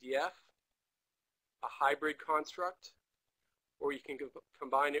ACDF, a hybrid construct, or you can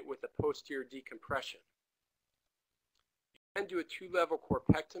combine it with a posterior decompression. You can do a two-level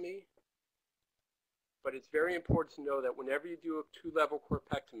corpectomy, but it's very important to know that whenever you do a two-level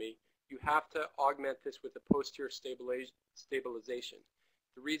corpectomy, you have to augment this with a posterior stabilization.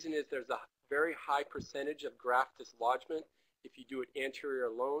 The reason is there's a very high percentage of graft dislodgement if you do it anterior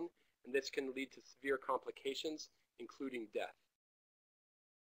alone, and this can lead to severe complications, including death.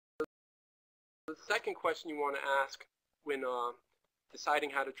 The second question you want to ask when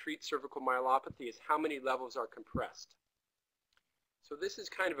deciding how to treat cervical myelopathy is how many levels are compressed. So this is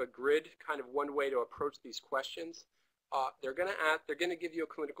kind of a grid, kind of one way to approach these questions. They're going to give you a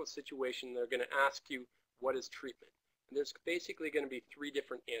clinical situation. They're going to ask you what is treatment. And there's basically going to be three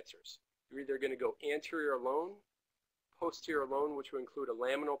different answers. You're either going to go anterior alone, posterior alone, which will include a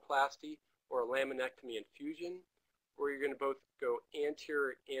laminoplasty or a laminectomy and fusion, or you're going to both go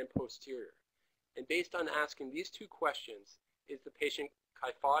anterior and posterior. And based on asking these two questions, is the patient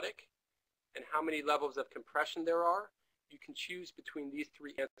kyphotic and how many levels of compression there are, you can choose between these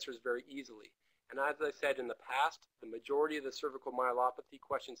three answers very easily. And as I said in the past, the majority of the cervical myelopathy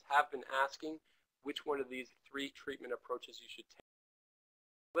questions have been asking which one of these three treatment approaches you should take.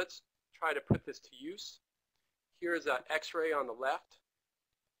 Let's try to put this to use. Here's an X-ray on the left.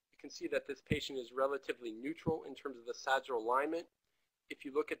 You can see that this patient is relatively neutral in terms of the sagittal alignment. If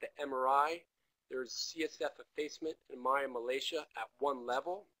you look at the MRI, there's CSF effacement and myomalacia at one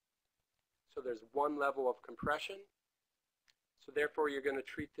level. So there's one level of compression. So therefore, you're going to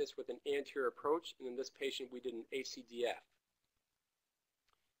treat this with an anterior approach, and in this patient, we did an ACDF.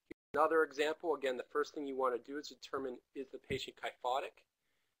 Another example, again, the first thing you want to do is determine, is the patient kyphotic?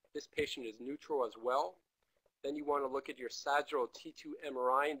 This patient is neutral as well. Then you want to look at your sagittal T2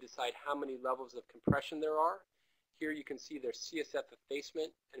 MRI and decide how many levels of compression there are. Here you can see there's CSF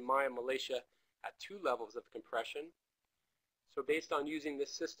effacement and myomalacia at 2 levels of compression. So based on using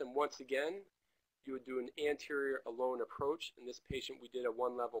this system once again, you would do an anterior alone approach. In this patient, we did a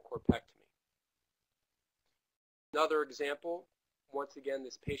one-level corpectomy. Another example, once again,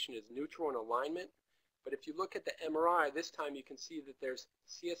 this patient is neutral in alignment, but if you look at the MRI, this time you can see that there's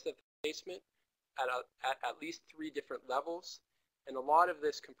CSF effacement at least 3 different levels, and a lot of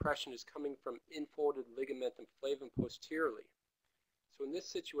this compression is coming from infolded ligamentum flavum posteriorly. So in this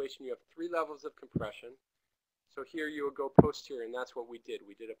situation, you have 3 levels of compression. So here you would go posterior, and that's what we did.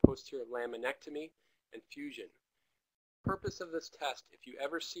 We did a posterior laminectomy and fusion. The purpose of this test, if you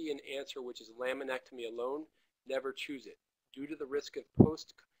ever see an answer which is laminectomy alone, never choose it. Due to the risk of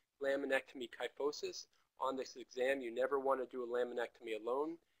post-laminectomy kyphosis, on this exam you never want to do a laminectomy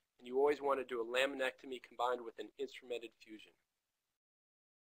alone, and you always want to do a laminectomy combined with an instrumented fusion.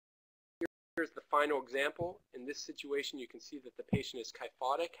 Here's the final example. In this situation, you can see that the patient is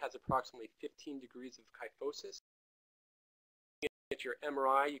kyphotic, has approximately 15 degrees of kyphosis. At your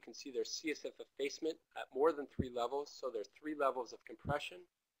MRI, you can see there's CSF effacement at more than 3 levels, so there's 3 levels of compression.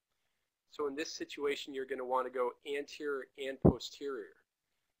 So in this situation, you're going to want to go anterior and posterior.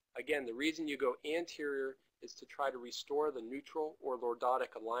 Again, the reason you go anterior is to try to restore the neutral or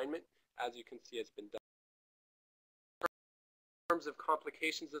lordotic alignment, as you can see has been done. In terms of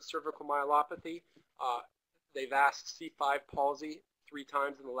complications of cervical myelopathy, they've asked C5 palsy 3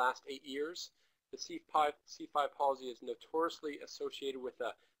 times in the last 8 years. The C5 palsy is notoriously associated with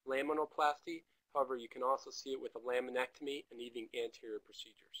a laminoplasty. However, you can also see it with a laminectomy and even anterior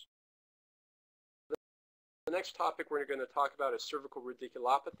procedures. The next topic we're going to talk about is cervical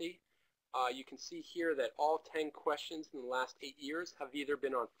radiculopathy. You can see here that all 10 questions in the last 8 years have either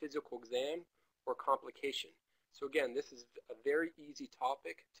been on physical exam or complication. So again, this is a very easy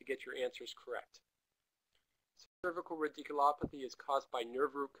topic to get your answers correct. Cervical radiculopathy is caused by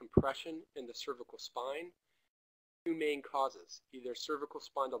nerve root compression in the cervical spine. 2 main causes, either cervical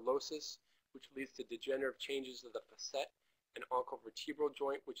spondylosis, which leads to degenerative changes of the facet and oncovertebral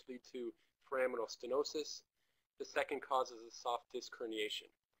joint, which lead to foraminal stenosis. The second cause is a soft disc herniation.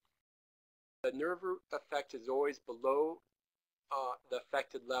 The nerve root effect is always below the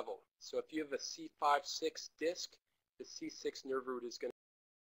affected level. So if you have a C5-6 disc, the C6 nerve root is going to,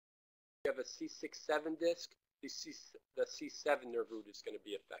 if you have a C6-7 disc, the C7 nerve root is going to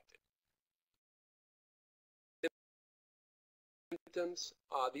be affected. Symptoms,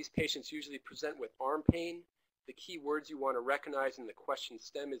 these patients usually present with arm pain. The key words you want to recognize in the question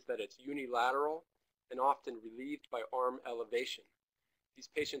stem is that it's unilateral and often relieved by arm elevation. These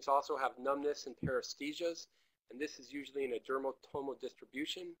patients also have numbness and paresthesias, and this is usually in a dermatomal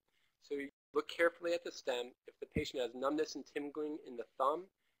distribution. So you look carefully at the stem. If the patient has numbness and tingling in the thumb,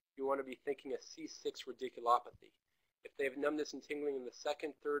 you want to be thinking a C6 radiculopathy. If they have numbness and tingling in the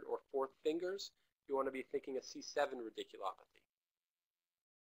 2nd, 3rd, or 4th fingers, you want to be thinking a C7 radiculopathy.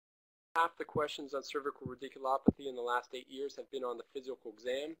 Half the questions on cervical radiculopathy in the last 8 years have been on the physical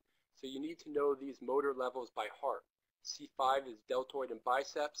exam, so you need to know these motor levels by heart. C5 is deltoid and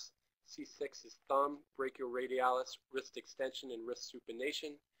biceps, C6 is thumb, brachioradialis, wrist extension, and wrist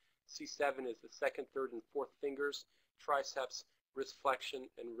supination. C7 is the 2nd, 3rd, and 4th fingers, triceps, wrist flexion,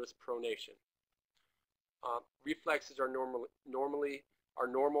 and wrist pronation. Reflexes are normal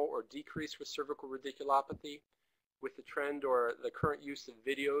or decreased with cervical radiculopathy. With the trend or the current use of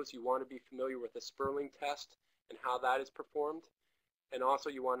videos, you want to be familiar with the Sperling test and how that is performed. And also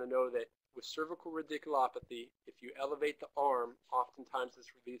you want to know that with cervical radiculopathy, if you elevate the arm, oftentimes this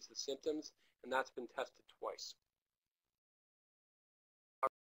relieves the symptoms, and that's been tested twice.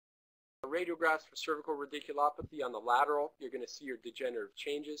 Radiographs for cervical radiculopathy on the lateral, you're going to see your degenerative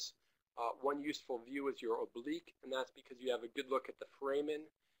changes. One useful view is your oblique, and that's because you have a good look at the foramen.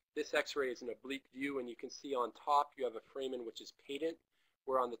 This x-ray is an oblique view, and you can see on top you have a foramen which is patent,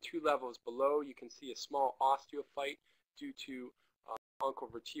 where on the 2 levels below you can see a small osteophyte due to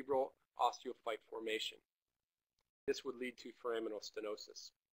oncovertebral osteophyte formation. This would lead to foraminal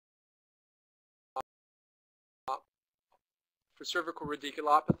stenosis. For cervical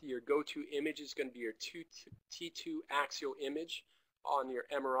radiculopathy, your go-to image is going to be your T2 axial image on your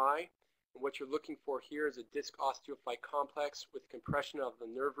MRI. And what you're looking for here is a disc osteophyte complex with compression of the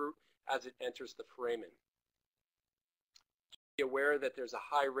nerve root as it enters the foramen. Be aware that there's a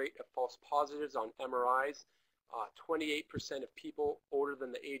high rate of false positives on MRIs. 28% of people older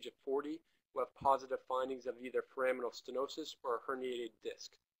than the age of 40 who have positive findings of either foraminal stenosis or a herniated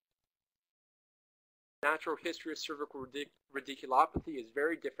disc. Natural history of cervical radiculopathy is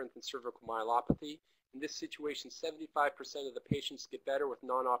very different than cervical myelopathy. In this situation, 75% of the patients get better with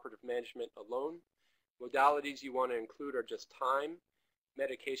non-operative management alone. Modalities you want to include are just time,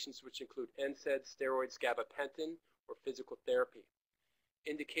 medications which include NSAIDs, steroids, gabapentin, or physical therapy.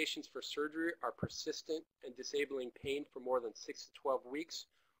 Indications for surgery are persistent and disabling pain for more than 6 to 12 weeks,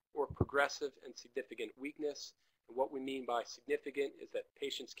 or progressive and significant weakness. And what we mean by significant is that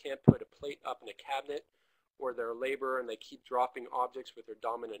patients can't put a plate up in a cabinet, or they're a laborer and they keep dropping objects with their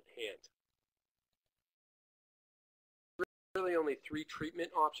dominant hand. Really only 3 treatment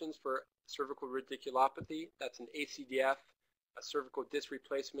options for cervical radiculopathy. That's an ACDF, a cervical disc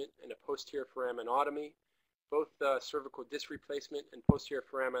replacement, and a posterior foraminotomy. Both cervical disc replacement and posterior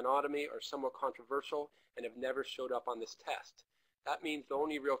foraminotomy are somewhat controversial and have never showed up on this test. That means the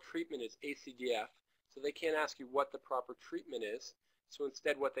only real treatment is ACDF, so they can't ask you what the proper treatment is. So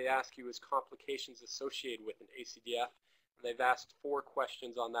instead what they ask you is complications associated with an ACDF, and they've asked 4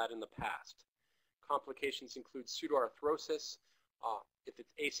 questions on that in the past. Complications include pseudoarthrosis. If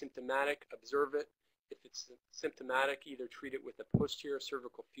it's asymptomatic, observe it. If it's symptomatic, either treat it with a posterior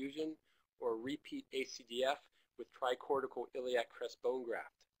cervical fusion or repeat ACDF with tricortical iliac crest bone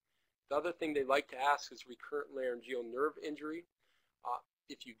graft. The other thing they like to ask is recurrent laryngeal nerve injury.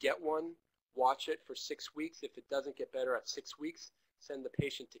 If you get one, watch it for 6 weeks. If it doesn't get better at 6 weeks, send the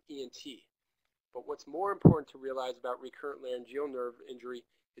patient to ENT. But what's more important to realize about recurrent laryngeal nerve injury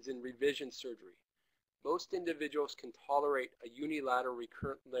is in revision surgery. Most individuals can tolerate a unilateral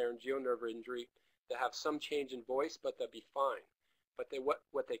recurrent laryngeal nerve injury that have some change in voice, but they'll be fine. But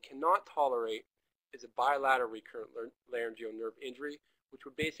what they cannot tolerate is a bilateral recurrent laryngeal nerve injury, which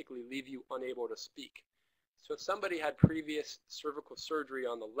would basically leave you unable to speak. So if somebody had previous cervical surgery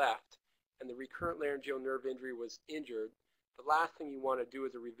on the left and the recurrent laryngeal nerve injury was injured, the last thing you want to do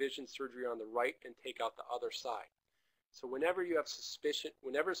is a revision surgery on the right and take out the other side. So whenever you have suspicion,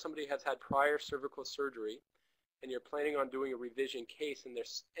 whenever somebody has had prior cervical surgery and you're planning on doing a revision case and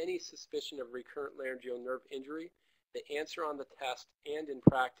there's any suspicion of recurrent laryngeal nerve injury, the answer on the test and in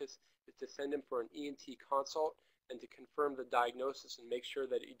practice is to send him for an ENT consult and to confirm the diagnosis and make sure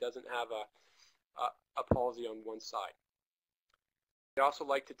that he doesn't have a palsy on one side. We also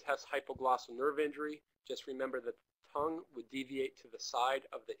like to test hypoglossal nerve injury. Just remember that the tongue would deviate to the side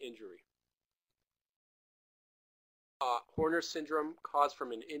of the injury. Horner syndrome caused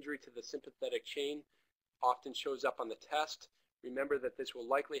from an injury to the sympathetic chain often shows up on the test. Remember that this will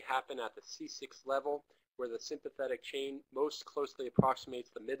likely happen at the C6 level, where the sympathetic chain most closely approximates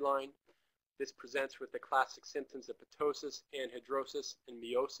the midline. This presents with the classic symptoms of ptosis, anhidrosis, and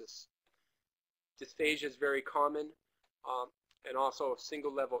meiosis. Dysphagia is very common, and also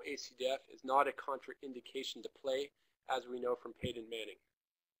single level ACDF is not a contraindication to play, as we know from Peyton Manning.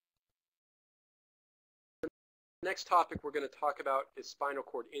 The next topic we're going to talk about is spinal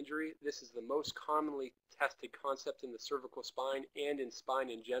cord injury. This is the most commonly tested concept in the cervical spine and in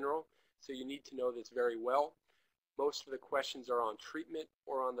spine in general, so you need to know this very well. Most of the questions are on treatment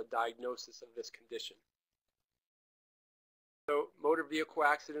or on the diagnosis of this condition. So motor vehicle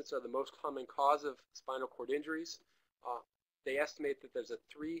accidents are the most common cause of spinal cord injuries. They estimate that there's a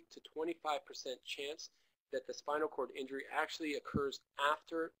 3 to 25% chance that the spinal cord injury actually occurs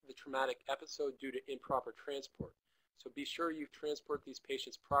after the traumatic episode due to improper transport. So be sure you transport these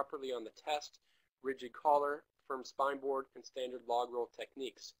patients properly on the test, rigid collar, firm spine board, and standard log roll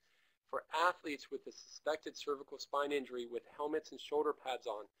techniques. For athletes with a suspected cervical spine injury with helmets and shoulder pads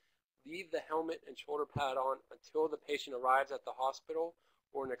on, leave the helmet and shoulder pad on until the patient arrives at the hospital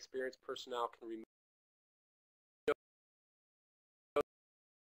or an experienced personnel can remove.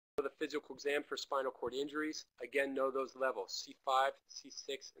 The physical exam for spinal cord injuries, again, know those levels, C5,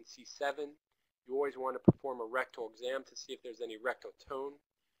 C6, and C7. You always want to perform a rectal exam to see if there's any rectal tone.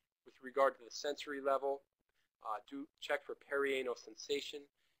 With regard to the sensory level, do check for perianal sensation.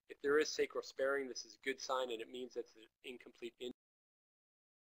 If there is sacral sparing, this is a good sign and it means it's an incomplete injury.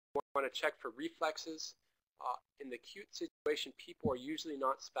 You want to check for reflexes. In the acute situation, people are usually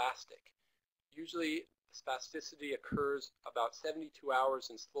not spastic. Usually spasticity occurs about 72 hours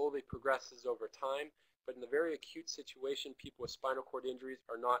and slowly progresses over time, but in the very acute situation, people with spinal cord injuries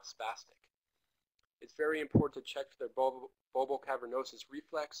are not spastic. It's very important to check for their bulbocavernosus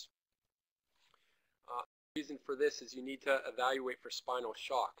reflex. The reason for this is you need to evaluate for spinal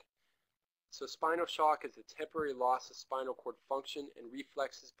shock. So spinal shock is a temporary loss of spinal cord function and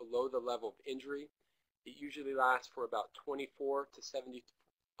reflexes below the level of injury. It usually lasts for about 24 to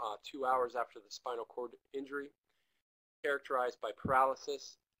 72 hours after the spinal cord injury, characterized by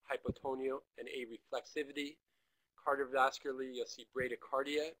paralysis, hypotonia, and areflexivity. Cardiovascularly, you'll see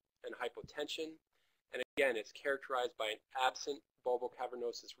bradycardia and hypotension. And again, it's characterized by an absent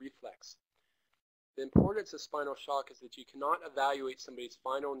bulbocavernosus reflex. The importance of spinal shock is that you cannot evaluate somebody's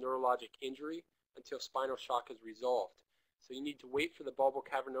final neurologic injury until spinal shock is resolved. So you need to wait for the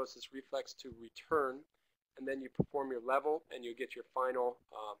bulbocavernosus reflex to return and then you perform your level, and you get your final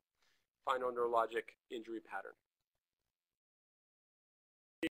neurologic injury pattern.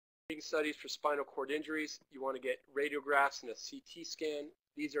 Studies for spinal cord injuries, you want to get radiographs and a CT scan.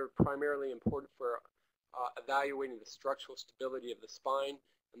 These are primarily important for evaluating the structural stability of the spine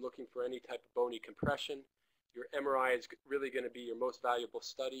and looking for any type of bony compression. Your MRI is really going to be your most valuable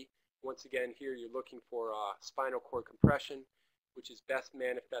study. Once again, here you're looking for spinal cord compression, which is best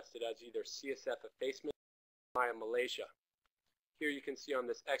manifested as either CSF effacement or myomalacia. Here you can see on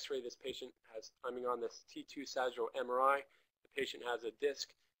this X-ray, this patient has, on this T2 sagittal MRI, the patient has a disc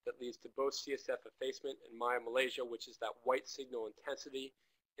that leads to both CSF effacement and myomalacia, which is that white signal intensity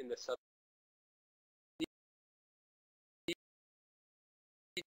in the sub. You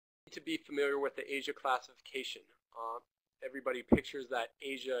need to be familiar with the ASIA classification. Everybody pictures that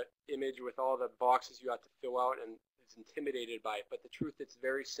ASIA image with all the boxes you have to fill out and is intimidated by it, but the truth, it's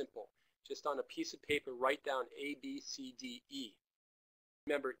very simple. Just on a piece of paper, write down A, B, C, D, E.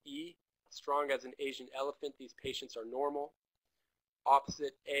 Remember E, strong as an Asian elephant, these patients are normal.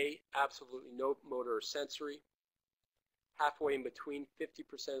 Opposite A, absolutely no motor or sensory. Halfway in between,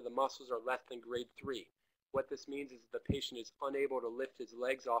 50% of the muscles are less than grade 3. What this means is the patient is unable to lift his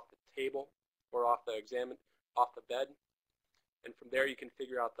legs off the table or off the bed. And from there you can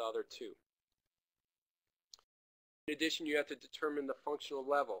figure out the other two. In addition, you have to determine the functional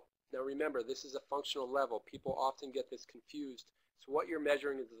level. Now remember, this is a functional level. People often get this confused. So what you're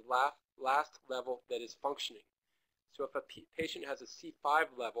measuring is the last level that is functioning. So if a patient has a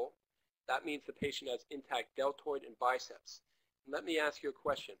C5 level, that means the patient has intact deltoid and biceps. And let me ask you a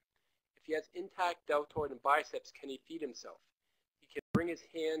question. If he has intact deltoid and biceps, can he feed himself? He can bring his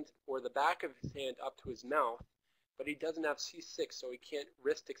hand or the back of his hand up to his mouth, but he doesn't have C6, so he can't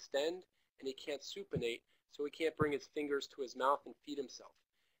wrist extend and he can't supinate, so he can't bring his fingers to his mouth and feed himself.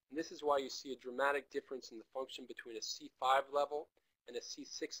 And this is why you see a dramatic difference in the function between a C5 level and a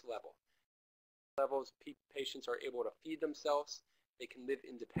C6 level. Levels, patients are able to feed themselves, they can live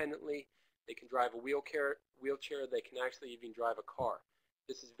independently, they can drive a wheelchair, they can actually even drive a car.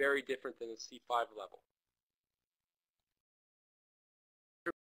 This is very different than the C5 level.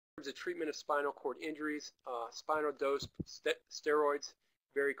 In terms of treatment of spinal cord injuries, spinal dose steroids,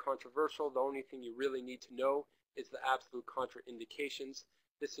 very controversial. The only thing you really need to know is the absolute contraindications.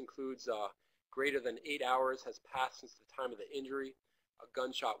 This includes greater than 8 hours has passed since the time of the injury, a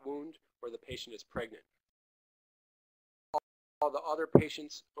gunshot wound, or the patient is pregnant. All the other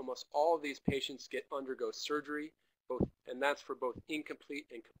patients, almost all of these patients undergo surgery, and that's for both incomplete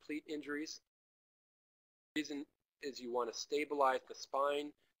and complete injuries. The reason is you want to stabilize the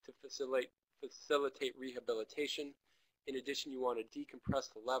spine to facilitate rehabilitation. In addition, you want to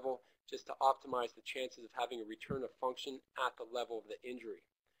decompress the level just to optimize the chances of having a return of function at the level of the injury.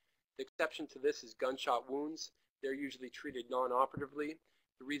 The exception to this is gunshot wounds. They're usually treated non-operatively.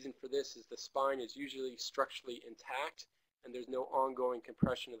 The reason for this is the spine is usually structurally intact and there's no ongoing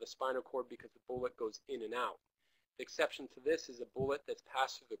compression of the spinal cord because the bullet goes in and out. The exception to this is a bullet that's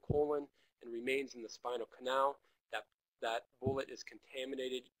passed through the colon and remains in the spinal canal. That bullet is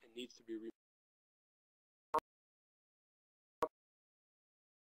contaminated and needs to be removed.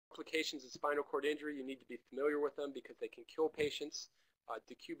 Complications of spinal cord injury, you need to be familiar with them because they can kill patients.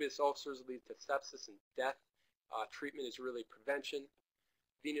 Decubitus ulcers lead to sepsis and death. Treatment is really prevention.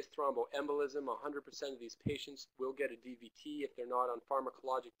 Venous thromboembolism, 100% of these patients will get a DVT if they're not on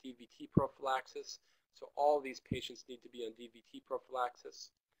pharmacologic DVT prophylaxis. So all these patients need to be on DVT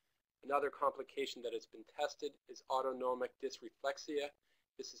prophylaxis. Another complication that has been tested is autonomic dysreflexia.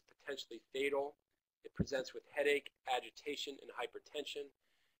 This is potentially fatal. It presents with headache, agitation, and hypertension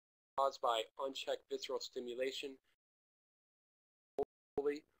caused by unchecked visceral stimulation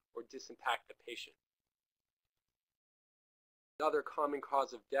or disimpact the patient. Another common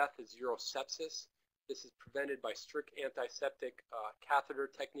cause of death is urosepsis. This is prevented by strict antiseptic catheter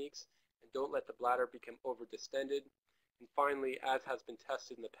techniques, and don't let the bladder become overdistended. And finally, as has been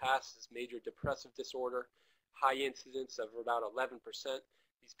tested in the past, is major depressive disorder, high incidence of about 11%.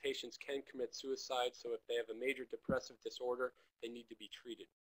 These patients can commit suicide, so if they have a major depressive disorder, they need to be treated.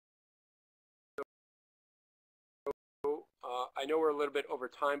 I know we're a little bit over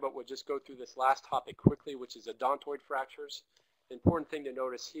time, but we'll just go through this last topic quickly, which is odontoid fractures. The important thing to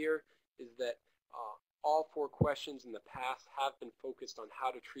notice here is that all 4 questions in the past have been focused on how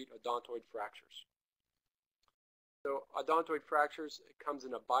to treat odontoid fractures. So odontoid fractures, it comes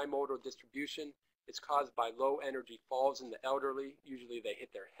in a bimodal distribution. It's caused by low energy falls in the elderly. Usually they hit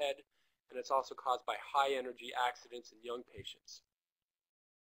their head. And it's also caused by high energy accidents in young patients.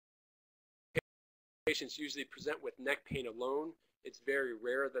 Patients usually present with neck pain alone. It's very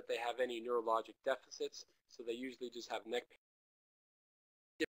rare that they have any neurologic deficits, so they usually just have neck pain.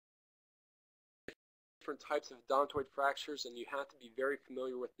 Different types of odontoid fractures, and you have to be very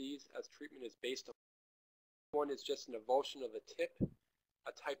familiar with these as treatment is based on. One is just an avulsion of the tip.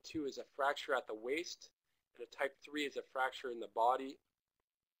 A type 2 is a fracture at the waist, and a type 3 is a fracture in the body.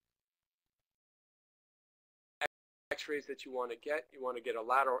 X-rays that you want to get a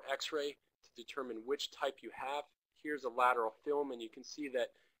lateral X-ray to determine which type you have. Here's a lateral film, and you can see that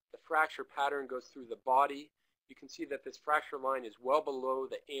the fracture pattern goes through the body. You can see that this fracture line is well below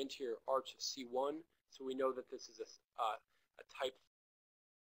the anterior arch of C1, so we know that this is a type.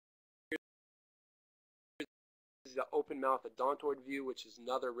 This is the open mouth odontoid view, which is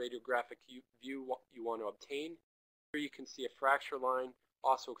another radiographic view you want to obtain. Here you can see a fracture line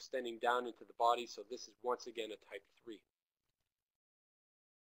also extending down into the body, so this is once again a type 3.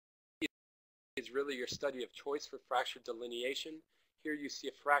 Is really your study of choice for fracture delineation. Here you see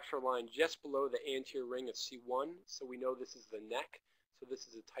a fracture line just below the anterior ring of C1, so we know this is the neck, so this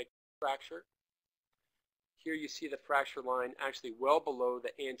is a type 2 fracture. Here you see the fracture line actually well below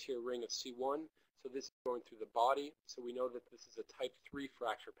the anterior ring of C1, so this is going through the body, so we know that this is a type 3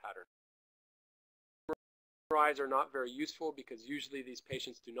 fracture pattern. MRIs are not very useful because usually these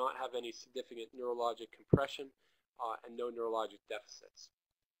patients do not have any significant neurologic compression and no neurologic deficits.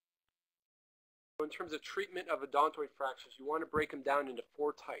 So in terms of treatment of odontoid fractures, you want to break them down into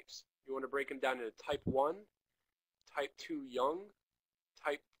 4 types. You want to break them down into type 1, type 2 young,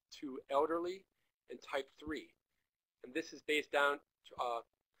 type 2 elderly, and type 3. And this is based down,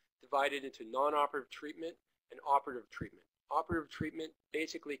 divided into non-operative treatment and operative treatment. Operative treatment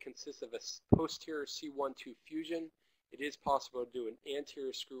basically consists of a posterior C1-2 fusion. It is possible to do an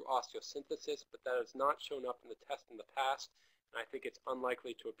anterior screw osteosynthesis, but that has not shown up in the test in the past, and I think it's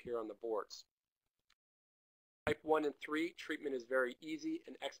unlikely to appear on the boards. Type 1 and 3, treatment is very easy,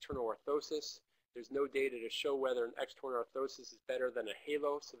 an external orthosis. There's no data to show whether an external orthosis is better than a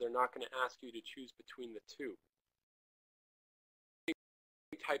halo, so they're not going to ask you to choose between the two.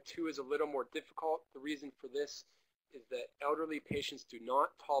 Type 2 is a little more difficult. The reason for this is that elderly patients do not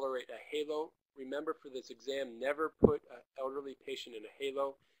tolerate a halo. Remember, for this exam, never put an elderly patient in a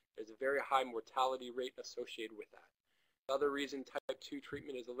halo. There's a very high mortality rate associated with that. The other reason type 2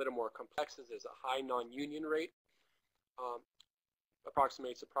 treatment is a little more complex is there's a high non-union rate,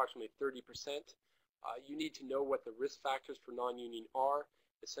 approximately 30%. You need to know what the risk factors for non-union are.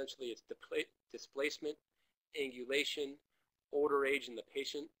 Essentially, it's displacement, angulation, older age in the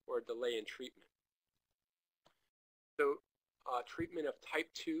patient, or a delay in treatment. So treatment of type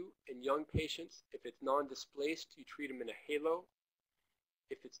 2 in young patients, if it's non-displaced, you treat them in a halo.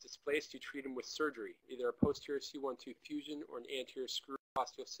 If it's displaced, you treat them with surgery, either a posterior C1-2 fusion or an anterior screw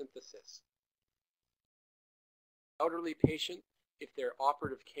osteosynthesis. Elderly patient, if they're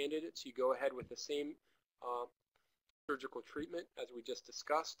operative candidates, you go ahead with the same surgical treatment as we just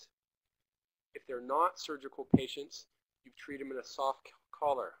discussed. If they're not surgical patients, you treat them in a soft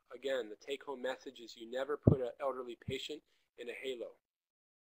collar. Again, the take-home message is you never put an elderly patient in a halo.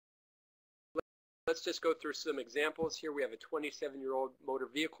 Let's just go through some examples. Here we have a 27-year-old motor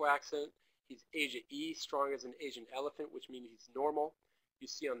vehicle accident. He's Asia E, strong as an Asian elephant, which means he's normal. You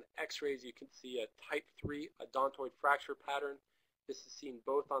see on the x-rays, you can see a type 3 odontoid fracture pattern. This is seen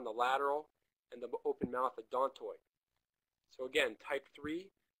both on the lateral and the open mouth odontoid. So again, type 3,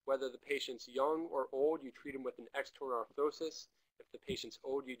 whether the patient's young or old, you treat him with an external orthosis. If the patient's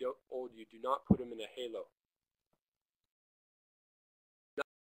old, you do not put him in a halo.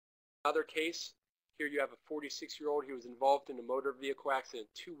 Another case, here you have a 46-year-old. He was involved in a motor vehicle accident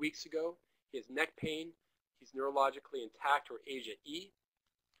 2 weeks ago. He has neck pain. He's neurologically intact, or Asia E.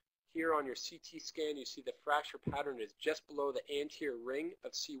 Here on your CT scan, you see the fracture pattern is just below the anterior ring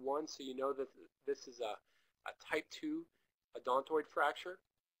of C1, so you know that this is a type 2 odontoid fracture.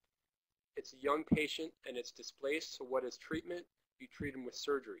 It's a young patient and it's displaced, so what is treatment? You treat him with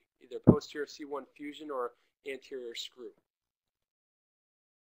surgery, either posterior C1 fusion or anterior screw.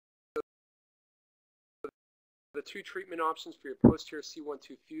 The two treatment options for your posterior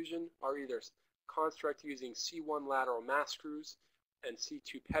C1-2 fusion are either construct using C1 lateral mass screws and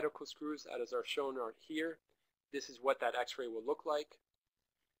C2 pedicle screws, as are shown here. This is what that x-ray will look like.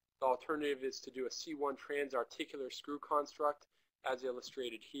 The alternative is to do a C1 transarticular screw construct, as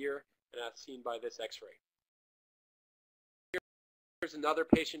illustrated here and as seen by this x-ray. Here's another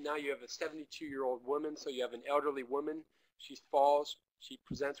patient. Now you have a 72-year-old woman, so you have an elderly woman. She falls, she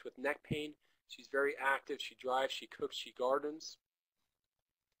presents with neck pain. She's very active, she drives, she cooks, she gardens.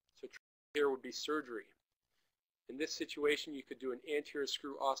 So here would be surgery. In this situation, you could do an anterior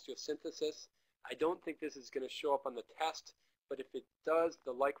screw osteosynthesis. I don't think this is going to show up on the test, but if it does,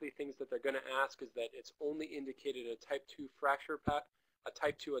 the likely things that they're going to ask is that it's only indicated a type 2 fracture, a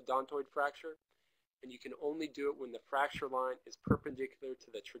type 2 odontoid fracture, and you can only do it when the fracture line is perpendicular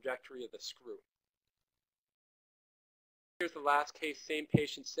to the trajectory of the screw. Here's the last case, same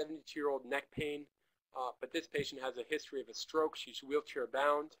patient, 72-year-old neck pain, but this patient has a history of a stroke. She's wheelchair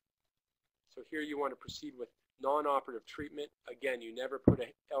bound. So here you want to proceed with non-operative treatment. Again, you never put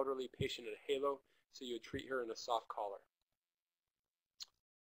an elderly patient in a halo, so you would treat her in a soft collar.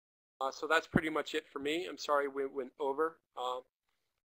 So that's pretty much it for me. I'm sorry we went over.